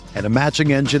data, and a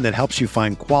matching engine that helps you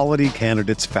find quality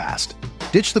candidates fast.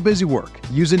 Ditch the busy work.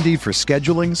 Use Indeed for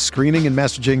scheduling, screening, and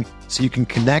messaging so you can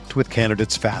connect with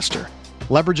candidates faster.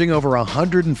 Leveraging over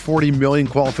 140 million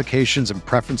qualifications and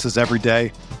preferences every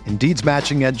day, Indeed's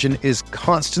matching engine is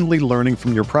constantly learning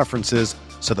from your preferences,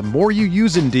 so the more you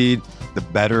use Indeed, the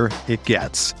better it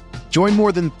gets. Join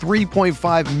more than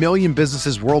 3.5 million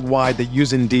businesses worldwide that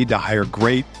use Indeed to hire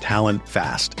great talent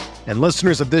fast. And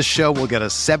listeners of this show will get a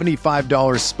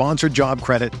 $75 sponsored job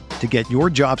credit to get your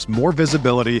jobs more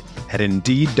visibility at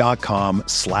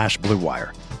Indeed.com/Blue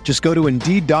Wire. Just go to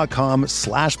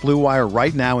Indeed.com/Blue Wire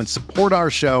right now and support our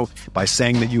show by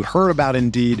saying that you heard about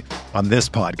Indeed on this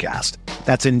podcast.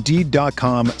 That's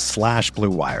Indeed.com/Blue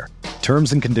Wire.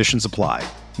 Terms and conditions apply.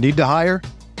 Need to hire?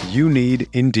 You need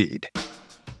Indeed.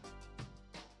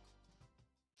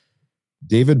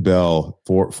 David Bell,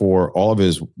 for all of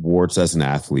his warts as an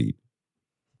athlete,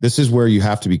 this is where you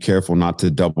have to be careful not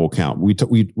to double count.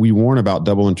 We warn about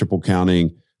double and triple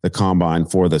counting the combine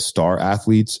for the star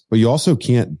athletes, but you also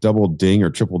can't double ding or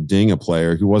triple ding a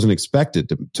player who wasn't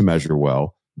expected to measure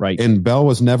well. Right. And Bell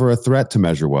was never a threat to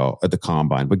measure well at the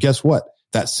combine. But guess what?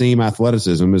 That same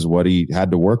athleticism is what he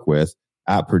had to work with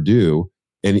at Purdue.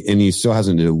 and he still has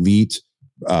an elite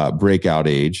breakout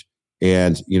age.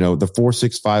 And, the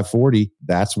 4.65 40,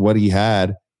 that's what he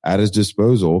had at his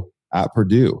disposal at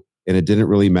Purdue. And it didn't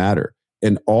really matter.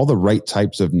 And all the right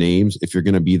types of names, if you're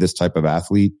going to be this type of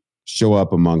athlete, show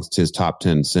up amongst his top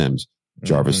 10 Sims.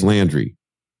 Jarvis Landry,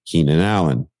 Keenan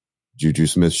Allen, Juju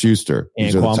Smith-Schuster.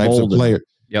 These are the types of players.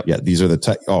 Yep. Yeah, these are the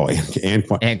type. Oh,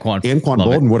 Anquan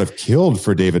Bolden would have killed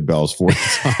for David Bell's fourth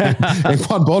time.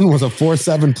 Anquan Bolden was a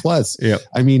 4.7 plus. Yep.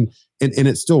 I mean, and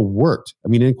it still worked. I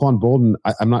mean, Anquan Bolden,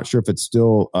 I'm not sure if it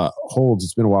still holds.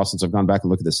 It's been a while since I've gone back and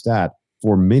looked at the stat.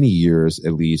 For many years,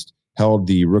 at least, held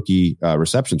the rookie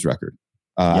receptions record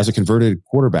as a converted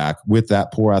quarterback with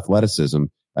that poor athleticism.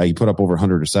 He put up over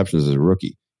 100 receptions as a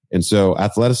rookie. And so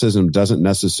athleticism doesn't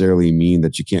necessarily mean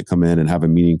that you can't come in and have a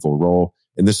meaningful role.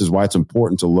 And this is why it's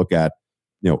important to look at,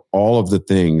 all of the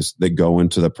things that go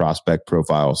into the prospect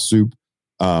profile soup.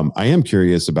 I am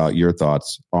curious about your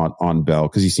thoughts on Bell,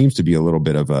 because he seems to be a little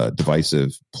bit of a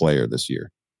divisive player this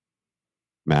year.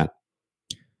 Matt?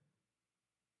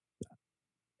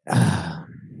 The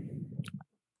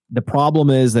problem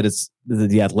is that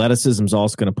the athleticism is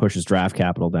also going to push his draft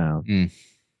capital down.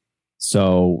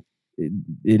 So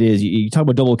it is. You talk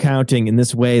about double counting in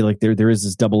this way, like there is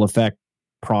this double effect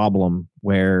problem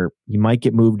where he might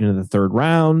get moved into the third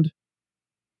round.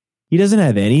 He doesn't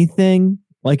have anything.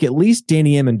 Like, at least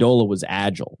Danny Amendola was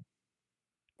agile,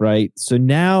 right? So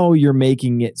now you're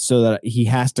making it so that he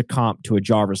has to comp to a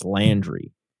Jarvis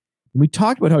Landry. We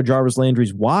talked about how Jarvis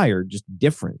Landry's wired, just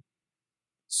different.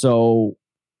 So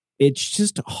it's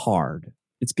just hard.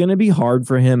 It's going to be hard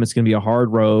for him. It's going to be a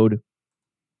hard road.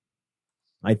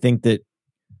 I think that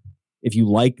if you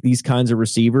like these kinds of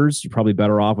receivers, you're probably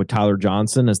better off with Tyler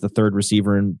Johnson as the third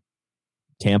receiver in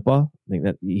Tampa. I think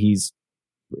that he's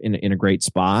in a great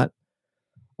spot.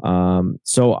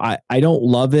 So I don't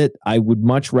love it. I would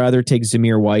much rather take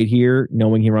Zamir White here,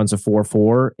 knowing he runs a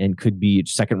 4.4 and could be a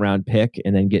second round pick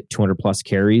and then get 200 plus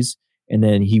carries. And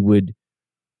then he would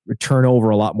return over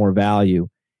a lot more value.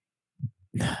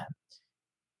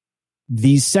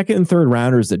 These second and third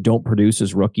rounders that don't produce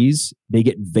as rookies, they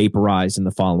get vaporized in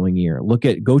the following year.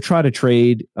 Go try to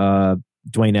trade Dwayne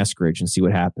Eskridge and see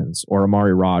what happens, or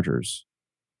Amari Rogers.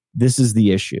 This is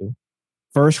the issue.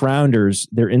 First rounders,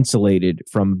 they're insulated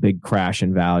from a big crash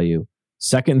in value.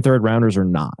 Second and third rounders are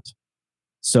not.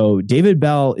 So David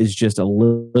Bell is just a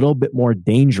little bit more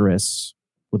dangerous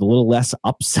with a little less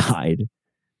upside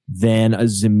than a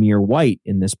Zamir White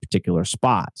in this particular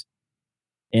spot.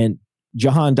 And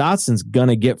Jahan Dotson's going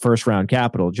to get first round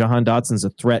capital. Jahan Dotson's a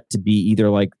threat to be either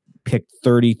like pick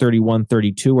 30, 31,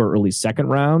 32 or early second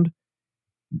round.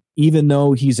 Even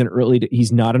though he's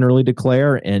not an early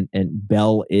declare and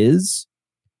Bell is.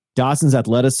 Dotson's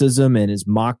athleticism and his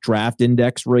mock draft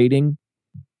index rating.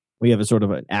 We have a sort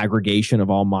of an aggregation of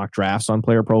all mock drafts on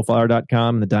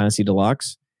playerprofiler.com and the Dynasty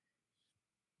Deluxe.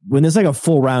 When there's like a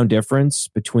full round difference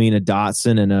between a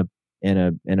Dotson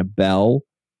and a Bell,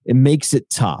 it makes it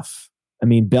tough. I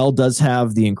mean, Bell does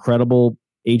have the incredible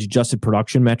age-adjusted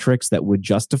production metrics that would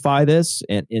justify this,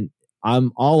 and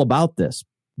I'm all about this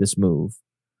move.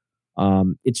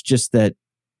 It's just that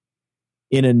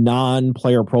in a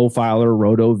non-player profiler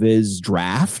RotoViz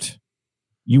draft,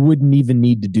 you wouldn't even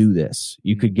need to do this.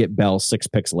 You could get Bell 6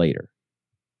 picks later.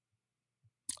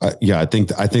 I think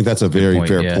that's a very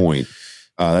fair point.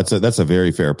 That's a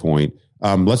very fair point.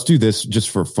 Let's do this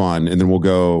just for fun, and then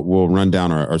we'll run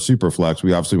down our super flex.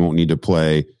 We obviously won't need to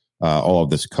play all of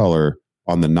this color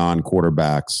on the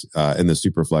non-quarterbacks in the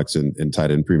super flex and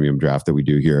tight end premium draft that we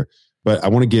do here. But I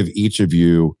want to give each of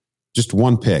you just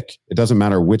one pick. It doesn't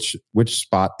matter which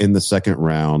spot in the second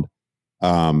round.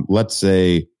 Let's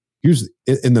say who's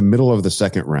in the middle of the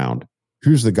second round.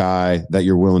 Who's the guy that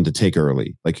you're willing to take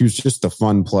early? Like, who's just a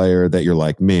fun player that you're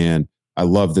like, man, I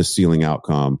love this ceiling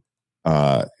outcome.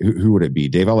 Who would it be?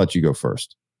 Dave, I'll let you go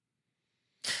first.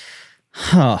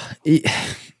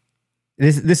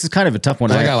 This is kind of a tough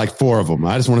one. I got like 4 of them.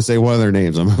 I just want to say one of their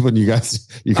names. I'm hoping you guys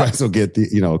will get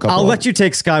a couple. I'll let you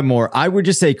take Sky Moore. I would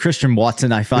just say Christian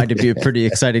Watson. I find to be a pretty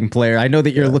exciting player. I know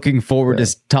that you're looking forward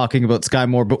to talking about Sky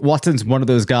Moore, but Watson's one of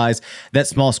those guys that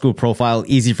small school profile,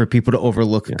 easy for people to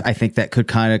overlook. Yeah. I think that could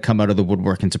kind of come out of the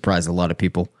woodwork and surprise a lot of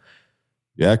people.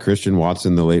 Yeah, Christian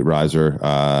Watson, the late riser.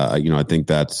 I think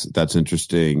that's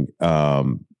interesting.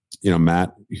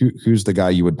 Matt, who's the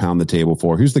guy you would pound the table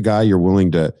for? Who's the guy you're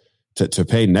willing to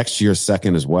pay next year's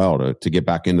second as well to get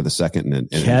back into the second and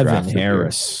Kevin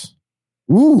Harris.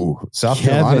 Ooh, South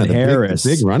Carolina, Harris,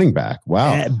 big running back.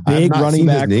 Wow, yeah, big running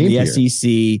back from the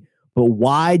SEC. But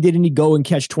why didn't he go and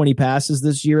catch 20 passes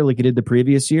this year like he did the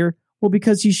previous year? Well,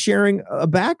 because he's sharing a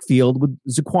backfield with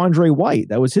Zaquandre White.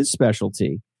 That was his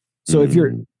specialty. So if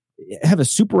you have a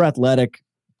super athletic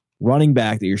running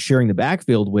back that you're sharing the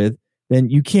backfield with, then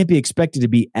you can't be expected to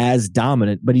be as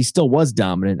dominant, but he still was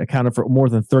dominant, accounted for more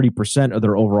than 30% of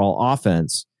their overall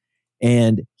offense.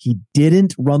 And he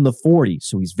didn't run the 40,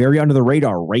 so he's very under the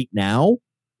radar right now,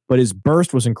 but his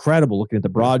burst was incredible. Looking at the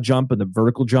broad jump and the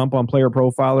vertical jump on Player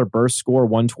Profiler, burst score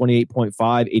 128.5,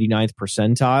 89th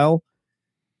percentile.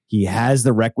 He has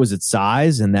the requisite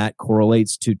size, and that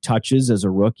correlates to touches as a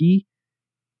rookie.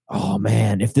 Oh,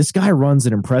 man, if this guy runs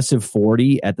an impressive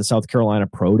 40 at the South Carolina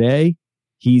Pro Day,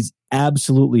 he's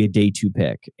absolutely a day 2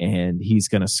 pick, and he's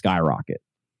going to skyrocket.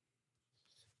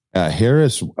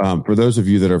 Harris, for those of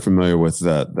you that are familiar with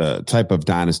the type of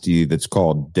dynasty that's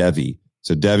called Devy.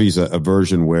 So Devy's a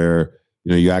version where,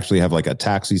 you actually have like a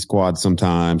taxi squad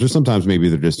sometimes, or sometimes maybe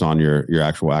they're just on your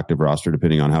actual active roster,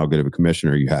 depending on how good of a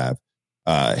commissioner you have.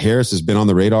 Harris has been on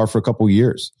the radar for a couple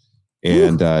years,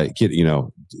 and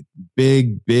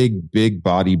big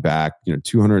body back,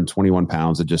 221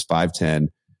 pounds at just 5'10",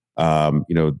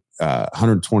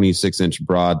 126-inch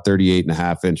broad,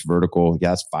 38.5-inch vertical. Yeah,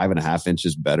 that's 5.5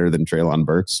 inches better than Treylon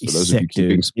Burks. For those of you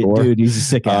keeping score, dude, he's a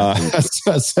sick athlete.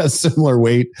 That's similar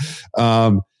weight.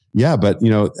 But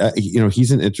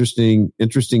he's an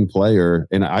interesting player,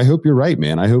 and I hope you're right,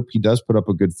 man. I hope he does put up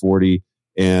a good 40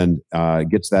 and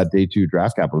gets that day 2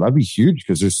 draft capital. That'd be huge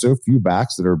because there's so few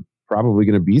backs that are probably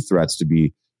going to be threats to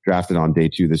be drafted on day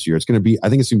 2 this year. I think it's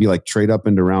going to be like trade up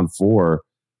into round 4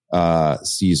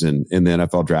 season in the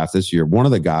NFL draft this year. One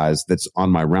of the guys that's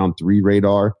on my round 3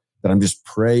 radar that I'm just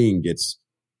praying gets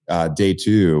day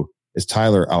 2 is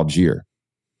Tyler Algier.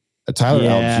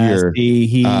 Algier.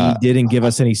 He didn't give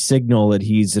us any signal that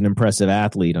he's an impressive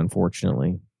athlete,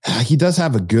 unfortunately. He does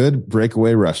have a good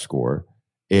breakaway rush score.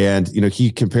 And,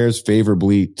 he compares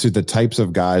favorably to the types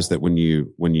of guys that when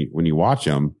you watch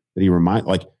him, that he reminds,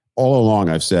 like all along,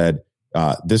 I've said,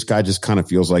 this guy just kind of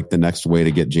feels like the next way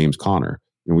to get James Conner.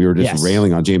 And we were just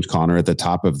railing on James Conner at the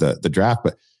top of the draft.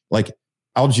 But like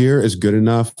Algier is good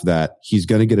enough that he's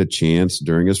going to get a chance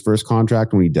during his first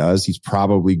contract. When he does, he's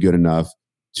probably good enough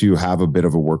to have a bit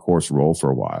of a workhorse role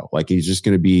for a while. Like he's just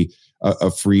going to be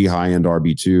a free high-end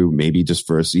RB2, maybe just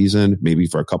for a season, maybe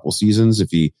for a couple seasons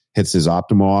if he hits his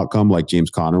optimal outcome like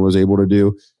James Conner was able to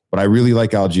do. But I really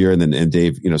like Algier, and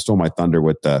Dave, stole my thunder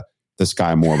with the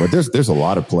Sky Moore. But there's a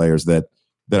lot of players that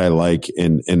I like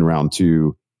in round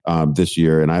 2 this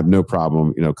year, and I have no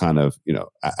problem,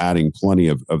 adding plenty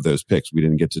of those picks. We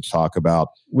didn't get to talk about.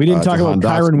 We didn't talk about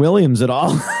Kyren Williams at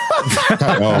all.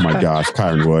 Oh my gosh,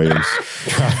 Kyren Williams.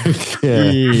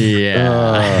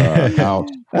 Ouch.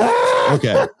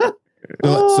 Okay.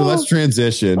 So let's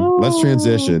transition.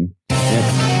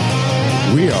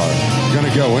 And we are going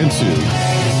to go into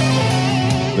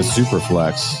the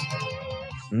Superflex.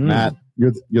 Matt,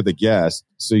 you're the guest,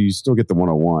 so you still get the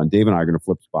 101. Dave and I are going to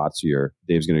flip spots here.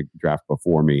 Dave's going to draft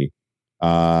before me.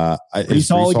 Breece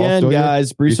Hall again,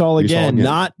 guys. Breece Hall again.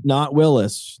 Not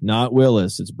Willis. Not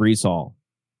Willis. It's Breece Hall.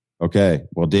 Okay.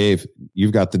 Well, Dave,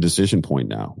 you've got the decision point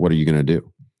now. What are you going to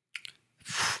do?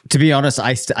 To be honest,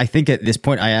 I think at this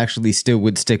point, I actually still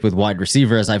would stick with wide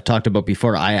receiver. As I've talked about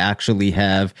before, I actually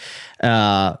have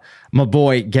my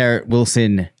boy Garrett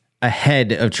Wilson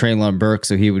ahead of Treylon Burks,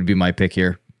 so he would be my pick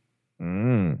here.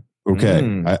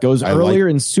 Okay. Goes earlier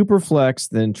in Superflex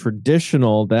than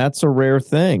traditional. That's a rare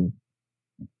thing.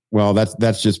 Well,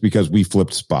 that's just because we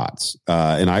flipped spots.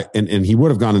 And he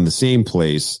would have gone in the same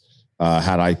place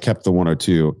had I kept the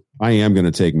 102. I am going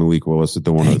to take Malik Willis at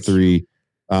the 103.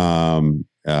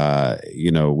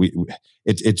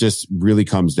 It just really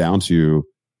comes down to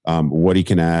what he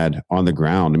can add on the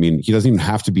ground. I mean, he doesn't even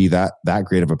have to be that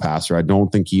great of a passer. I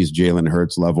don't think he's Jalen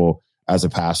Hurts level as a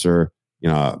passer.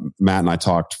 Matt and I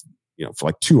talked, for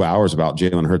like 2 hours about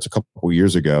Jalen Hurts a couple of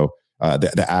years ago,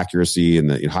 the accuracy and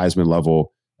the Heisman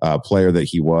level player that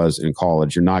he was in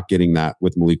college. You're not getting that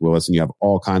with Malik Willis, and you have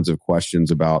all kinds of questions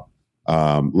about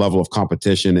level of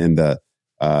competition and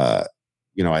I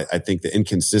think the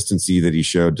inconsistency that he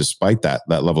showed despite that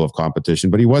level of competition.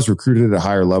 But he was recruited at a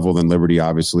higher level than Liberty,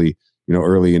 obviously,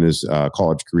 early in his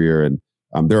college career. And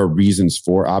there are reasons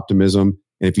for optimism.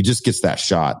 And if he just gets that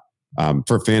shot,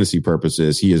 for fantasy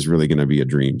purposes, he is really going to be a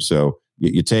dream. So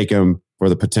you take him for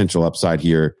the potential upside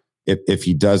here. If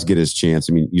he does get his chance,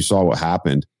 I mean, you saw what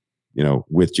happened,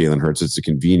 with Jalen Hurts. It's a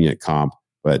convenient comp,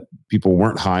 but people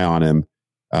weren't high on him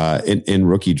in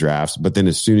rookie drafts. But then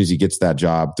as soon as he gets that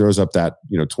job, throws up that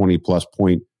 20+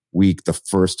 point week the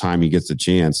first time he gets a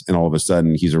chance, and all of a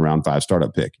sudden he's a round 5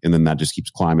 startup pick, and then that just keeps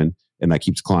climbing, and that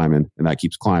keeps climbing, and that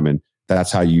keeps climbing.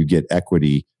 That's how you get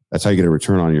equity. That's how you get a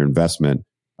return on your investment.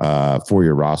 for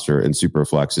your roster in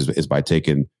Superflex is by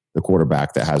taking the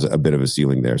quarterback that has a bit of a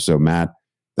ceiling there. So Matt,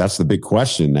 that's the big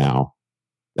question now.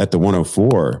 At the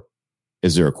 104,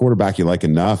 is there a quarterback you like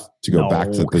enough to go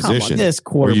back to the position? This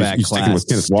quarterback you sticking with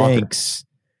Kenneth stinks.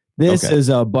 Walker? This is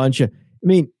a bunch of. I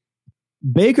mean,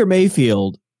 Baker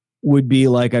Mayfield would be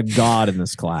like a god in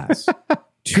this class.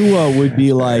 Tua would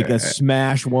be like a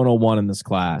smash 101 in this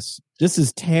class. This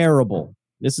is terrible.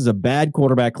 This is a bad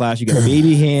quarterback class. You got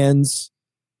baby hands.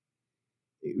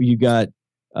 You got,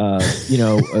 you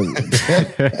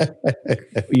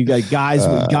got guys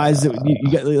that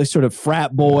you got like sort of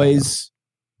frat boys,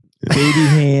 baby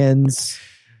hands.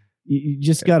 You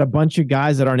just got a bunch of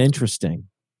guys that aren't interesting.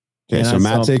 Okay, so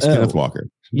Matt takes Kenneth Walker.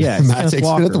 Yeah, Matt takes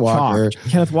Kenneth Walker.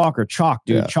 Kenneth Walker, chalk,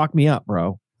 dude. Yeah. Chalk me up,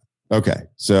 bro. Okay,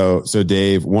 so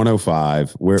Dave,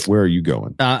 105. Where are you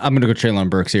going? I'm going to go Treylon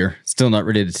Burks here. Still not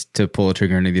ready to pull a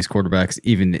trigger on any of these quarterbacks,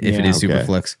 even if it is super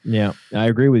flex. Yeah, I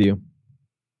agree with you.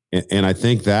 And I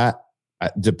think that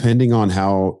depending on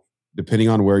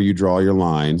where you draw your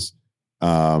lines,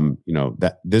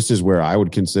 that this is where I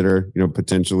would consider,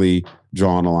 potentially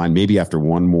drawing a line, maybe after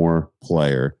one more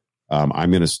player.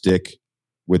 I'm going to stick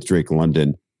with Drake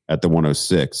London at the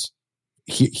 106.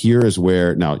 Here is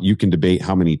where, now you can debate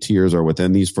how many tiers are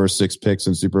within these first 6 picks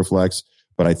in Superflex,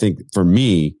 but I think for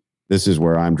me, this is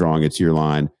where I'm drawing a tier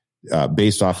line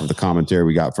based off of the commentary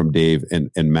we got from Dave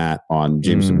and Matt on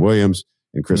Jameson Williams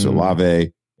and Chris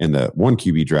Olave in the 1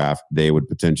 QB draft. They would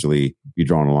potentially be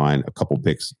drawing a line a couple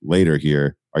picks later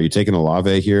here. Are you taking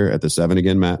Olave here at the 7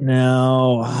 again, Matt?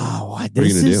 No. I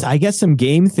get some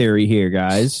game theory here,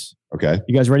 guys. Okay.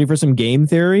 You guys ready for some game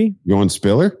theory? You on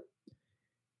Spiller?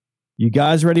 You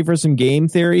guys ready for some game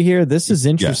theory here? This is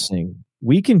interesting. Yes.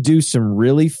 We can do some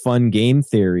really fun game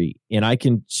theory.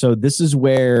 So this is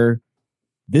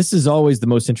always the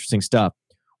most interesting stuff.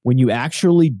 When you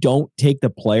actually don't take the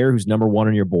player who's number 1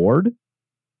 on your board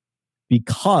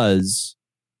because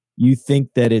you think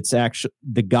that it's actually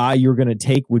the guy you're going to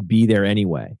take would be there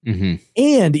anyway. Mm-hmm.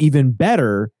 And even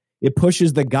better, it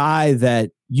pushes the guy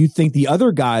that you think the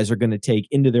other guys are going to take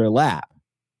into their lap.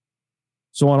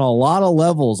 So on a lot of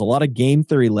levels, a lot of game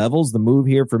theory levels, the move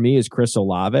here for me is Chris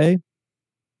Olave.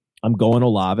 I'm going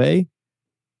Olave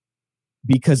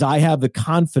because I have the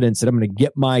confidence that I'm going to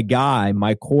get my guy,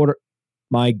 my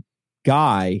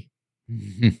guy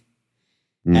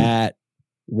at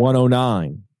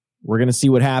 109. We're going to see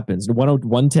what happens. The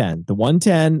 110. The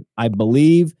 110, I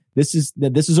believe this is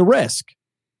a risk.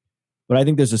 But I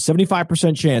think there's a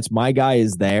 75% chance my guy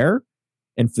is there.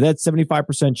 And for that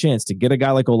 75% chance to get a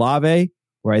guy like Olave,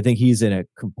 where I think he's in a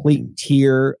complete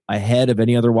tier ahead of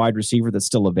any other wide receiver that's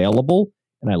still available,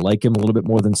 and I like him a little bit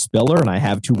more than Spiller, and I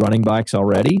have 2 running backs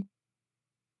already.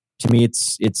 To me,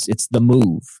 it's the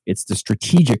move. It's the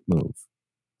strategic move.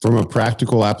 From a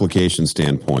practical application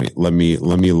standpoint, let me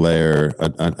layer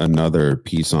another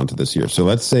piece onto this here. So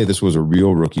let's say this was a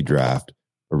real rookie draft,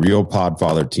 a real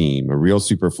Podfather team, a real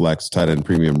Superflex tight end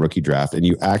premium rookie draft, and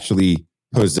you actually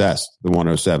possessed the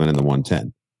 107 and the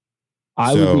 110.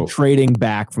 I would be trading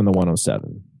back from the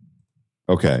 107.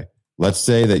 Okay. Let's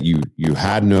say that you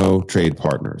had no trade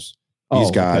partners.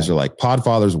 These guys are like,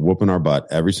 Podfather's whooping our butt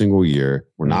every single year.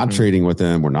 We're not trading with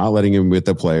him. We're not letting him with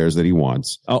the players that he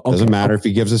wants. Doesn't matter if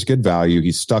he gives us good value.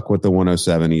 He's stuck with the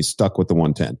 107. He's stuck with the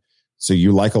 110. So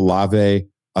you like Olave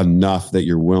enough that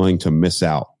you're willing to miss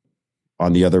out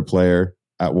on the other player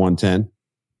at 110?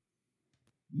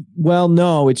 Well,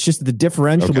 no, it's just the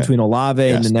differential between Olave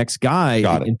and the next guy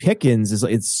in Pickens is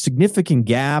it's significant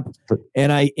gap,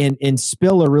 and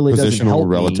Spiller really doesn't help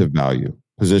relative value.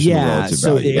 Relative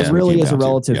so value. It really is a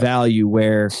relative value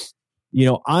where,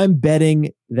 I'm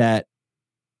betting that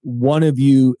one of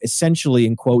you essentially,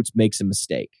 in quotes, makes a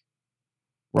mistake,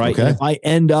 right? Okay. If I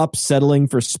end up settling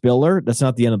for Spiller, that's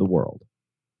not the end of the world,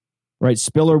 right?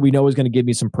 Spiller, we know is going to give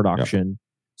me some production. Yep.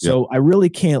 So I really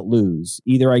can't lose.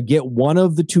 Either I get one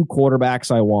of the 2 quarterbacks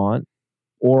I want,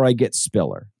 or I get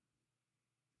Spiller.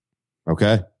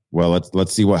 Okay. Well,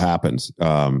 let's see what happens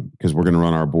because we're going to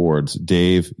run our boards.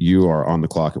 Dave, you are on the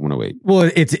clock at 108. Well,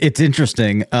 it's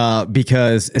interesting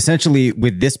because essentially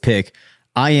with this pick,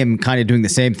 I am kind of doing the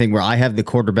same thing where I have the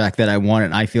quarterback that I want,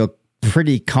 and I feel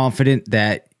pretty confident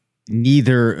that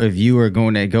neither of you are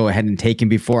going to go ahead and take him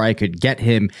before I could get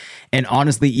him. And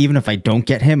honestly, even if I don't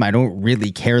get him, I don't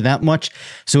really care that much.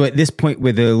 So at this point,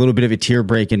 with a little bit of a tier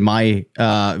break in my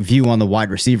view on the wide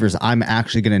receivers, I'm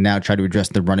actually going to now try to address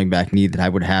the running back need that I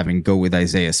would have and go with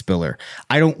Isaiah Spiller.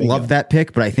 I don't love that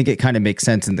pick, but I think it kind of makes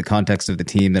sense in the context of the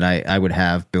team that I would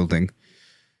have building.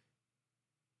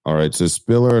 All right. So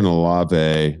Spiller and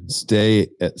Olave stay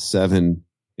at 7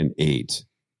 and 8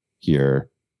 here.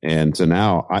 And so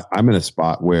now I'm in a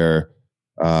spot where,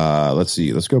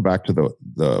 let's go back to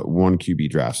the one QB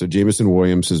draft. So Jameson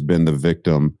Williams has been the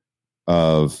victim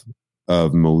of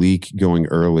Malik going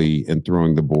early and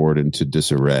throwing the board into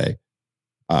disarray.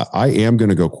 I am going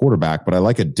to go quarterback, but I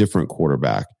like a different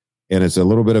quarterback. And it's a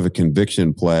little bit of a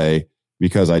conviction play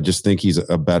because I just think he's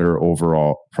a better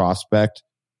overall prospect.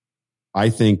 I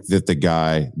think that the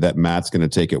guy that Matt's going to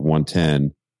take at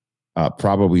 110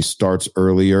 probably starts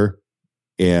earlier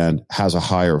and has a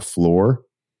higher floor.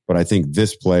 But I think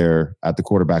this player at the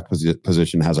quarterback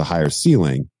position has a higher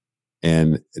ceiling.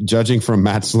 And judging from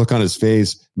Matt's look on his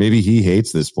face, maybe he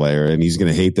hates this player and he's going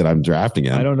to hate that I'm drafting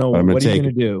him. I don't know. What are you going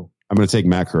to do? I'm going to take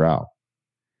Matt Corral.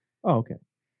 Oh, okay.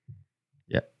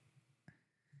 Yeah.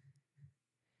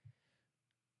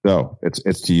 So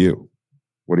it's to you.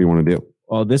 What do you want to do?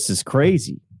 Oh, this is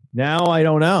crazy. Now I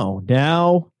don't know.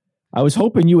 Now I was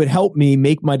hoping you would help me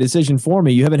make my decision for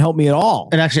me. You haven't helped me at all.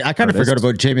 And actually, I kind of forgot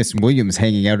about Jameson Williams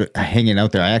hanging out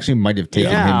there. I actually might have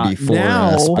taken him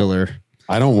before Spiller.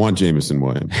 I don't want Jameson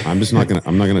Williams. I'm not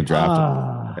gonna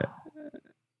draft him.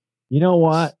 You know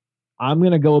what? I'm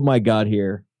gonna go with my gut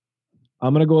here.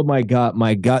 I'm gonna go with my gut.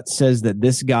 My gut says that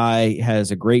this guy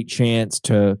has a great chance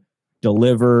to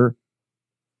deliver,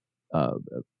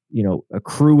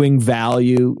 accruing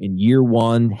value in year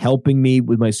one, helping me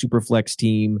with my Superflex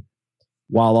team,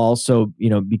 while also,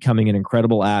 becoming an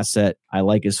incredible asset. I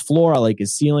like his floor. I like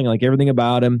his ceiling. I like everything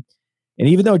about him. And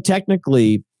even though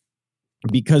technically,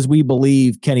 because we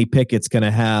believe Kenny Pickett's going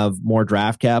to have more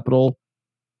draft capital,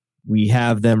 we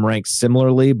have them ranked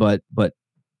similarly, but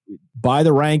by the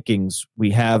rankings,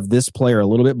 we have this player a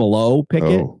little bit below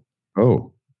Pickett.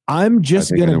 Oh. I'm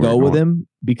just going to go with him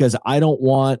because I don't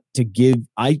want to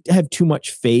I have too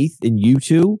much faith in you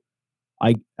two.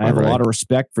 I have a lot of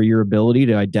respect for your ability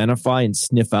to identify and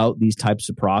sniff out these types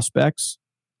of prospects.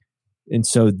 And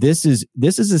so this is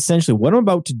essentially what I'm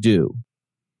about to do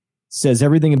says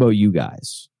everything about you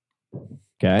guys.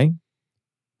 Okay.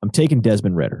 I'm taking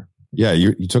Desmond Ridder. Yeah.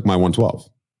 You took my 112.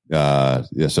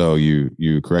 So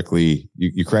you correctly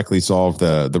solved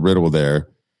the riddle there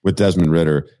with Desmond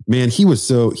Ridder. Man, he was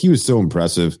so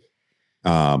impressive.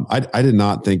 I did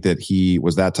not think that he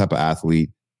was that type of athlete.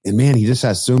 And man, he just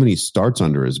has so many starts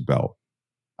under his belt.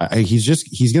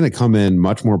 He's going to come in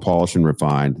much more polished and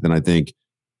refined than I think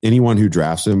anyone who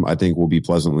drafts him, I think, will be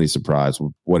pleasantly surprised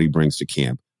with what he brings to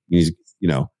camp. He's,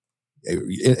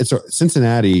 it's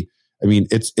Cincinnati. I mean,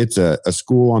 it's a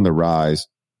school on the rise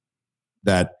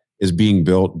that is being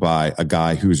built by a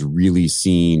guy who's really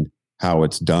seen how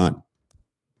it's done.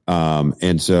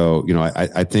 And so,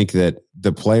 I think that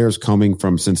the players coming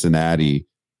from Cincinnati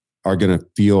are going to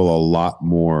feel a lot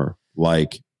more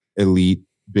like elite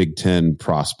Big Ten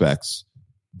prospects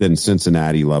than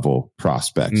Cincinnati level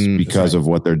prospects because of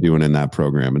what they're doing in that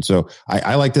program. And so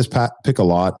I like this pick a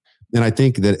lot. And I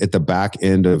think that at the back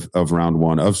end of round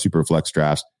one of Superflex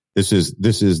drafts, this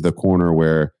is the corner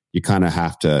where you kind of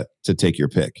have to take your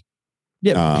pick.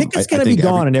 Yeah, Pickett's going to be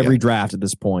gone in every draft at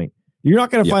this point. You're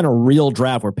not going to find a real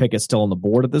draft where Pickett's still on the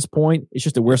board at this point. It's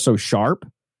just that we're so sharp.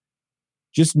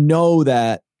 Just know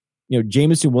that,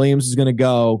 Jameson Williams is going to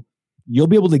go. You'll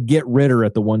be able to get Ridder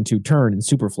at the 1-2 turn in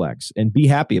Superflex and be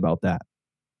happy about that.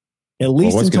 At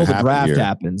least until the draft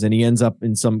happens and he ends up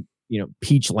in some,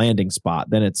 peach landing spot.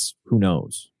 Then it's who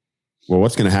knows. Well,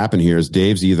 what's going to happen here is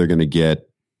Dave's either going to get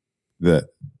the,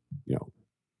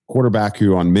 quarterback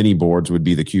who on many boards would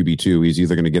be the QB2. He's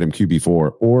either going to get him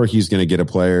QB4 or he's going to get a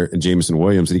player in Jameson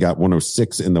Williams that he got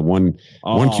 106 in the one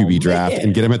QB draft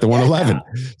and get him at the 111.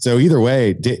 So either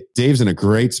way, Dave's in a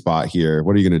great spot here.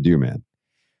 What are you going to do, man?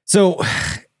 So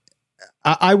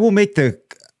I will make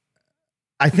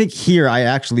I think here I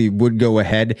actually would go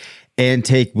ahead and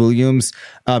take Williams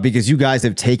because you guys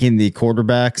have taken the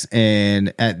quarterbacks.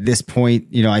 And at this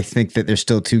point, I think that there's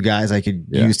still two guys I could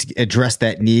use to address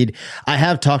that need. I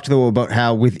have talked, though, about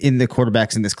how within the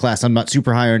quarterbacks in this class, I'm not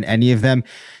super high on any of them.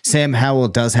 Sam Howell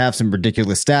does have some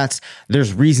ridiculous stats.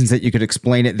 There's reasons that you could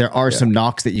explain it. There are some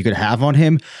knocks that you could have on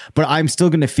him, but I'm still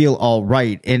going to feel all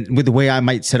right. And with the way I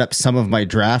might set up some of my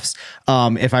drafts,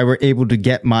 if I were able to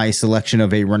get my selection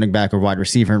of a running back or wide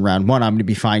receiver in round one, I'm going to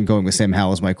be fine going with Sam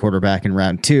Howell as my quarterback in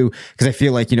round two, because I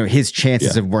feel like, his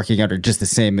chances of working out are just the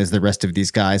same as the rest of these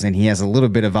guys. And he has a little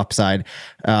bit of upside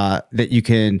that you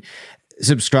can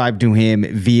subscribe to him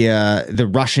via the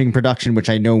rushing production, which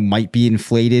I know might be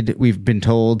inflated. We've been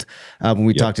told when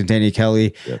we talked to Danny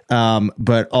Kelly,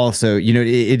 but also,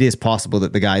 it is possible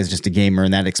that the guy is just a gamer,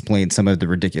 and that explains some of the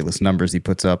ridiculous numbers he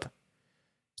puts up.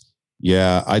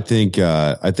 Yeah, I think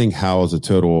Howell's a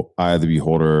total eye of the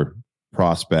beholder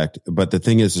prospect. But the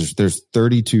thing is there's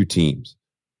 32 teams.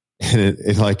 And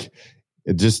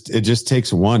it just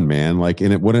takes one, man. Like,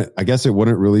 and it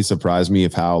wouldn't really surprise me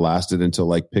if Howell lasted until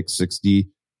like pick 60.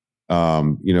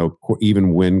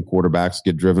 Even when quarterbacks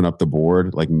get driven up the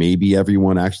board, like maybe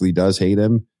everyone actually does hate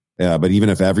him. But even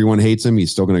if everyone hates him,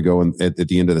 he's still going to go at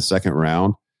the end of the second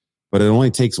round. But it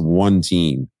only takes one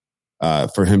team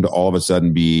for him to all of a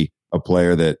sudden be a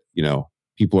player that,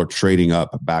 people are trading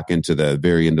up back into the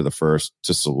very end of the first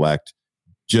to select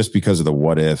just because of the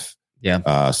what if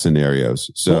scenarios.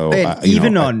 So I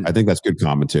think that's good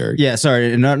commentary. Yeah.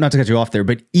 Sorry, not to cut you off there,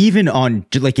 but even on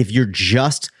like, if you're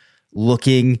just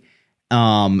looking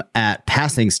at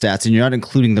passing stats and you're not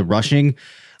including the rushing,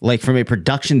 like from a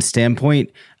production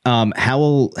standpoint,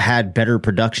 Howell had better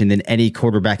production than any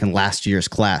quarterback in last year's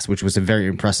class, which was a very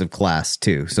impressive class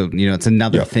too. So, it's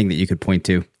another thing that you could point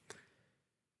to.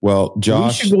 Well,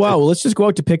 Josh, we should go out. Well, let's just go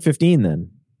out to pick 15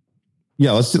 then.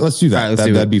 Yeah, let's do that.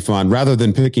 Right, that'd be fun. Rather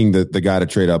than picking the guy to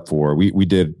trade up for, we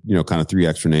did, kind of 3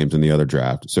 extra names in the other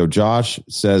draft. So Josh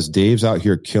says Dave's out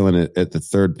here killing it at the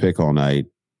third pick all night.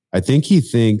 I think he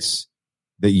thinks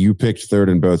that you picked third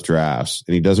in both drafts,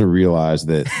 and he doesn't realize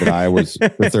that I was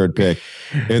the third pick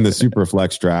in the super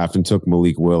flex draft and took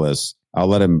Malik Willis. I'll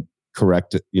let him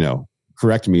correct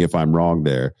me if I'm wrong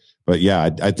there. But yeah,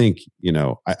 I think,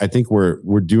 I think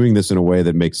we're doing this in a way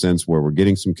that makes sense, where we're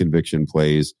getting some conviction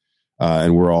plays,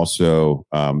 and we're also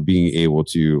being able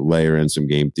to layer in some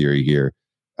game theory here.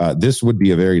 This would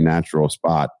be a very natural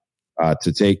spot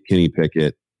to take Kenny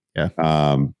Pickett. Yeah.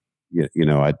 I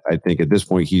think at this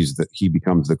point he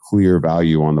becomes the clear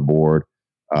value on the board.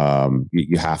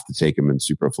 You have to take him in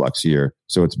super flex here.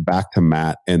 So it's back to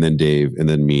Matt and then Dave and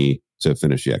then me to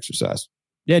finish the exercise.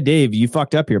 Yeah, Dave, you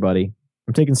fucked up here, buddy.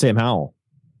 I'm taking Sam Howell.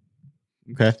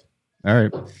 Okay. All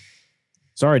right.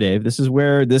 Sorry, Dave. This is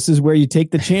where you take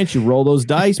the chance. You roll those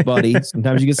dice, buddy.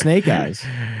 Sometimes you get snake eyes.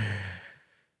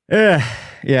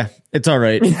 Yeah, it's all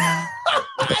right. I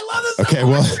love this. Okay,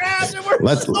 well,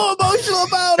 let's so emotional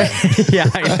about it. Yeah,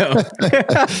 I know.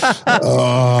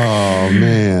 Oh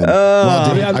man.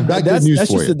 Well, Dave, I've got good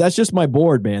news for you. That's just my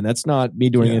board, man. That's not me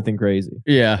doing anything crazy.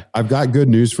 Yeah, I've got good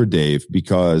news for Dave,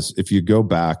 because if you go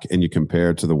back and you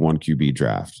compare to the 1 QB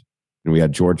draft, and we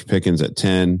had George Pickens at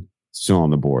 10, still on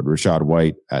the board. Rachaad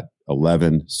White at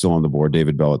 11, still on the board.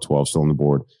 David Bell at 12, still on the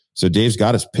board. So Dave's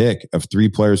got his pick of 3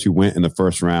 players who went in the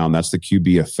first round. That's the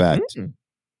QB effect.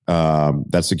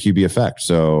 That's the QB effect.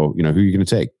 So, who are you going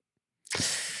to take?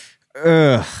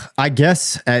 I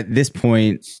guess at this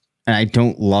point, and I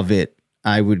don't love it,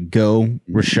 I would go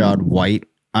Rachaad White.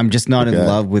 I'm just not in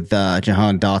love with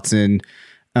Jahan Dotson.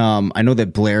 I know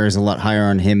that Blair is a lot higher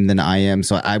on him than I am,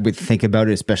 so I would think about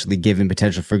it, especially given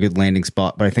potential for a good landing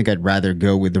spot. But I think I'd rather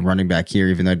go with the running back here,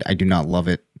 even though I do not love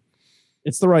it.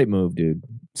 It's the right move, dude.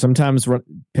 Sometimes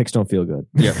picks don't feel good.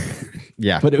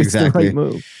 Yeah, but it was the right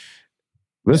move.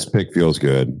 This pick feels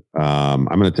good. I'm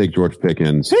going to take George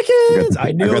Pickens.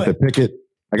 I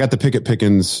got the Pickett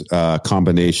Pickens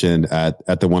combination at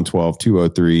the 112,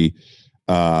 203.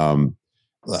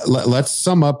 Let's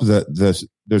sum up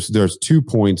there's 2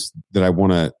 points that I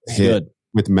want to hit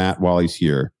with Matt while he's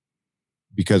here,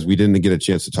 because we didn't get a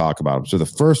chance to talk about them. So the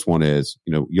first one is,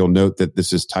 you'll note that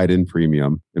this is tight end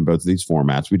premium in both of these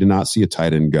formats. We did not see a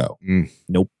tight end go.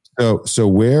 Nope. So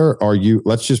where are you?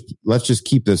 Let's just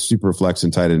keep this super flex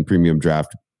and tight end premium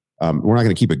draft. We're not going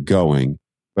to keep it going,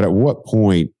 but at what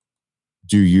point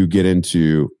do you get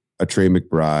into a Trey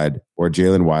McBride or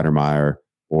Jalen Weidermeyer,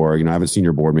 or, I haven't seen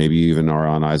your board, maybe even are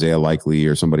on Isaiah Likely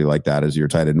or somebody like that as your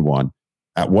tight end 1.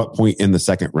 At what point in the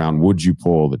second round would you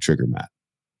pull the trigger, Matt?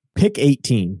 Pick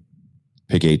 18.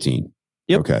 Pick 18.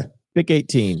 Yep. Okay. Pick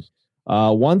 18.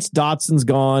 Once Dotson's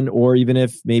gone, or even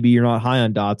if maybe you're not high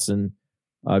on Dotson,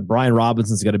 Brian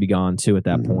Robinson's got to be gone too at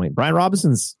that point. Brian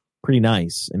Robinson's pretty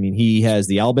nice. I mean, he has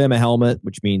the Alabama helmet,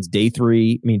 which means day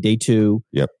 2.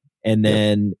 Yep. And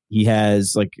then he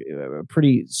has like a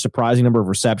pretty surprising number of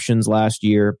receptions last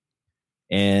year,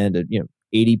 and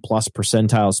 80 plus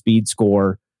percentile speed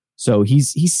score. So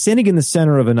he's sitting in the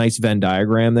center of a nice Venn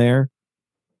diagram there.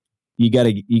 You got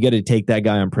to take that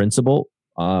guy on principle.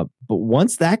 But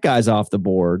once that guy's off the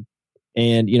board,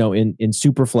 and in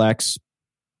Superflex,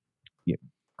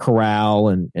 Corral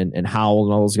and Howell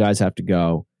and all those guys have to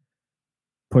go,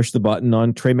 push the button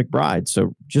on Trey McBride.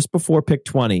 So just before pick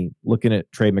 20, looking at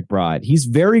Trey McBride, he's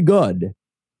very good.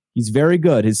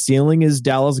 His ceiling is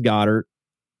Dallas Goedert.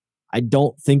 I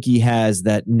don't think he has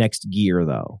that next gear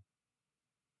though.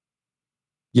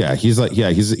 Yeah, he's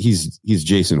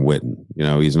Jason Witten.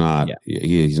 He's not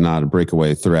he's not a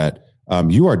breakaway threat.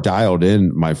 You are dialed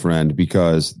in, my friend,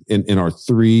 because in our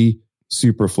 3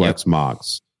 super flex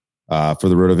mocks for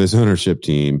the RotoViz ownership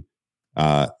team,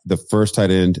 The first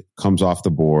tight end comes off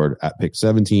the board at pick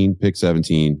 17, pick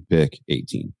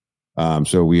 18.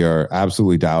 So we are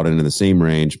absolutely dialed in the same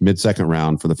range, mid-second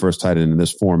round for the first tight end in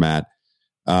this format.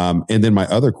 And then my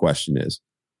other question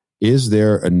is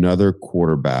there another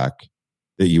quarterback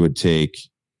that you would take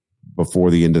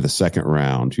before the end of the second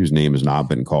round whose name has not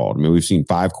been called? I mean, we've seen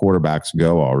 5 quarterbacks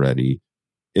go already.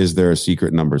 Is there a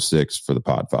secret number 6 for the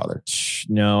Podfather?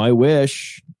 No, I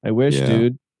wish,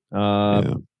 dude.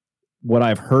 What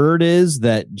I've heard is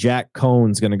that Jack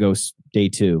Cohn's going to go day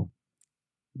 2.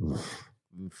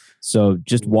 So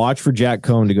just watch for Jack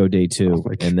Cohn to go day 2,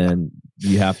 and then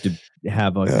you have to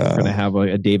have you're going to have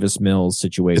a Davis Mills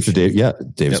situation. It's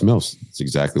Davis Mills. It's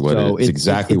exactly what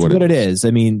it is.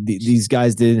 I mean, these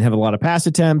guys didn't have a lot of pass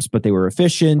attempts, but they were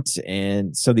efficient,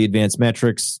 and so the advanced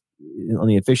metrics on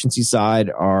the efficiency side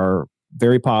are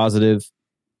very positive.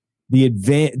 The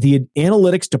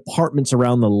analytics departments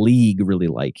around the league really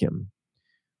like him.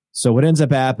 So what ends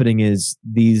up happening is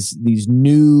these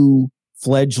new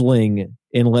fledgling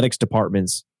analytics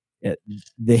departments,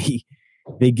 they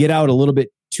get out a little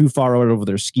bit too far out over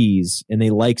their skis, and they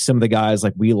like some of the guys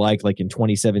like we like in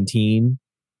 2017.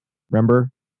 Remember?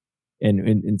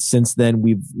 And since then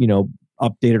we've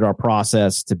updated our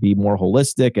process to be more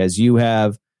holistic, as you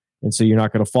have, and so you're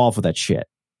not going to fall for that shit,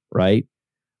 right?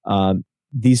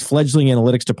 These fledgling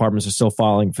analytics departments are still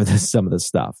falling for some of this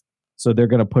stuff. So they're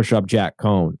going to push up Jack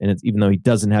Cohn. And even though he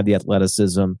doesn't have the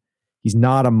athleticism, he's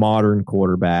not a modern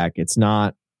quarterback. It's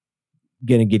not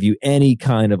going to give you any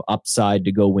kind of upside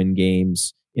to go win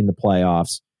games in the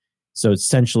playoffs. So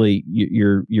essentially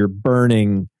you're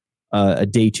burning a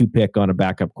day 2 pick on a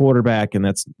backup quarterback, and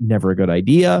that's never a good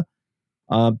idea.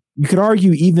 You could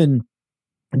argue even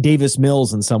Davis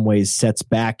Mills in some ways sets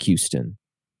back Houston.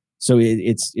 So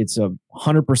it's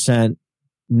 100%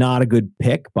 not a good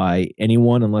pick by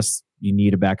anyone unless you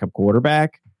need a backup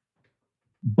quarterback.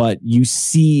 But you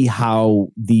see how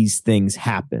these things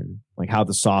happen, like how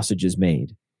the sausage is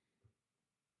made.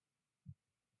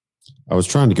 I was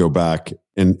trying to go back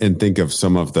and think of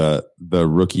some of the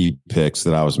rookie picks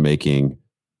that I was making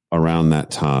around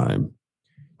that time.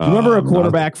 Remember a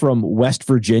quarterback from West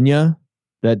Virginia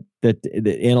that the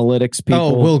analytics people?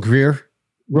 Oh, Will Grier.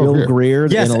 Will Grier.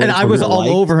 Yes, and I was all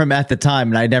over him at the time,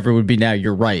 and I never would be now.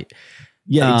 You're right.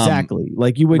 Yeah, exactly.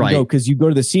 Like you wouldn't go because you go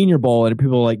to the Senior Bowl and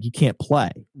people are like, he can't play.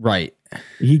 Right.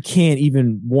 He can't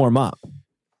even warm up.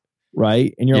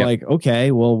 Right. And you're like,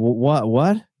 okay, well,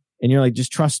 what? And you're like,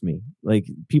 just trust me. Like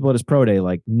people at his pro day,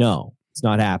 like, no, it's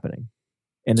not happening.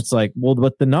 And it's like, well,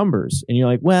 but the numbers. And you're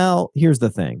like, well, here's the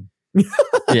thing.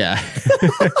 Yeah.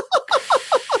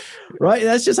 Right.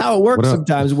 That's just how it works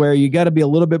sometimes, where you got to be a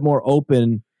little bit more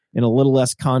open and a little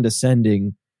less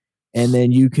condescending. And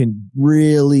then you can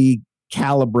really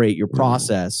calibrate your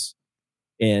process.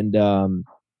 And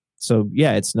so,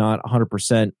 yeah, it's not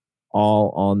 100%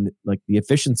 all on like the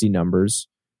efficiency numbers,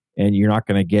 and you're not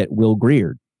going to get Will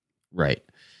Grier. Right.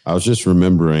 I was just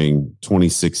remembering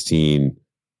 2016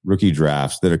 rookie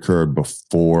drafts that occurred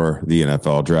before the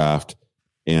NFL draft.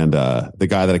 And the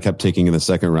guy that I kept taking in the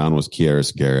second round was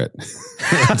Kieris Garrett.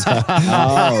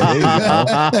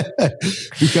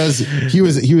 Because he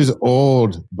was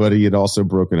old, but he had also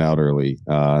broken out early.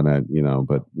 That's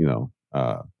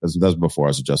before I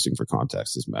was adjusting for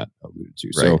context, as Matt alluded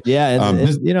to. Right. So yeah,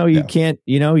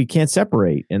 you can't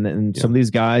separate. And then some of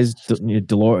these guys,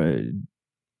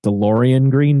 DeLorean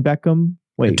Green Beckham.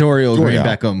 Wait, Dorial Green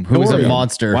Beckham, who was a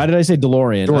monster. Why did I say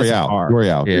DeLorean?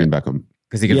 Dorial Green Beckham.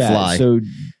 Because he could fly. So,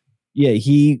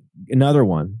 another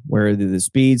one where the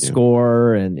speed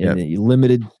score and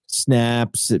limited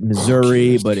snaps at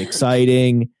Missouri, but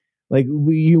exciting. Like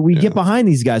we get behind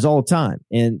these guys all the time,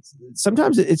 and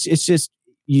sometimes it's just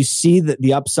you see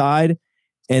the upside,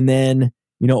 and then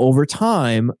over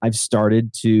time I've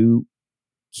started to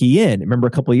key in. Remember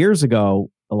a couple of years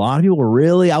ago, a lot of people were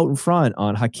really out in front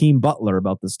on Hakeem Butler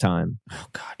about this time. Oh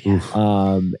God,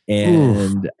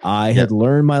 yeah. I had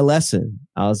learned my lesson.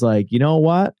 I was like, you know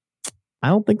what? I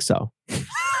don't think so.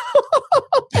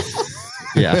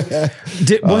 Yeah.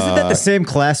 Wasn't that the same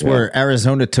class where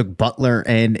Arizona took Butler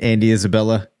and Andy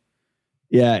Isabella?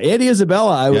 Yeah, Andy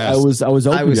Isabella. I was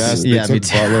open. They took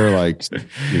Butler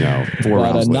 4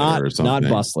 rounds later or something. Not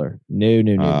Butler.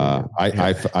 No.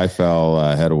 I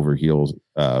fell head over heels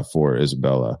for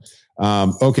Isabella.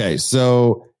 Okay,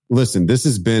 so listen, this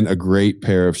has been a great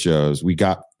pair of shows. We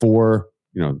got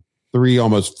 3,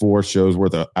 almost 4 shows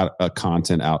worth of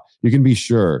content out. You can be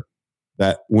sure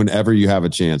that whenever you have a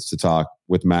chance to talk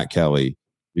with Matt Kelly,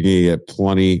 you're going to get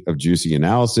plenty of juicy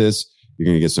analysis. You're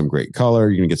going to get some great color.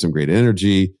 You're going to get some great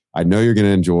energy. I know you're going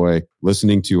to enjoy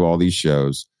listening to all these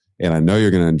shows. And I know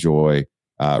you're going to enjoy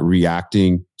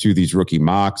reacting to these rookie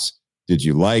mocks. Did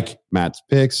you like Matt's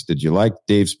picks? Did you like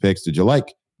Dave's picks? Did you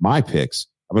like my picks?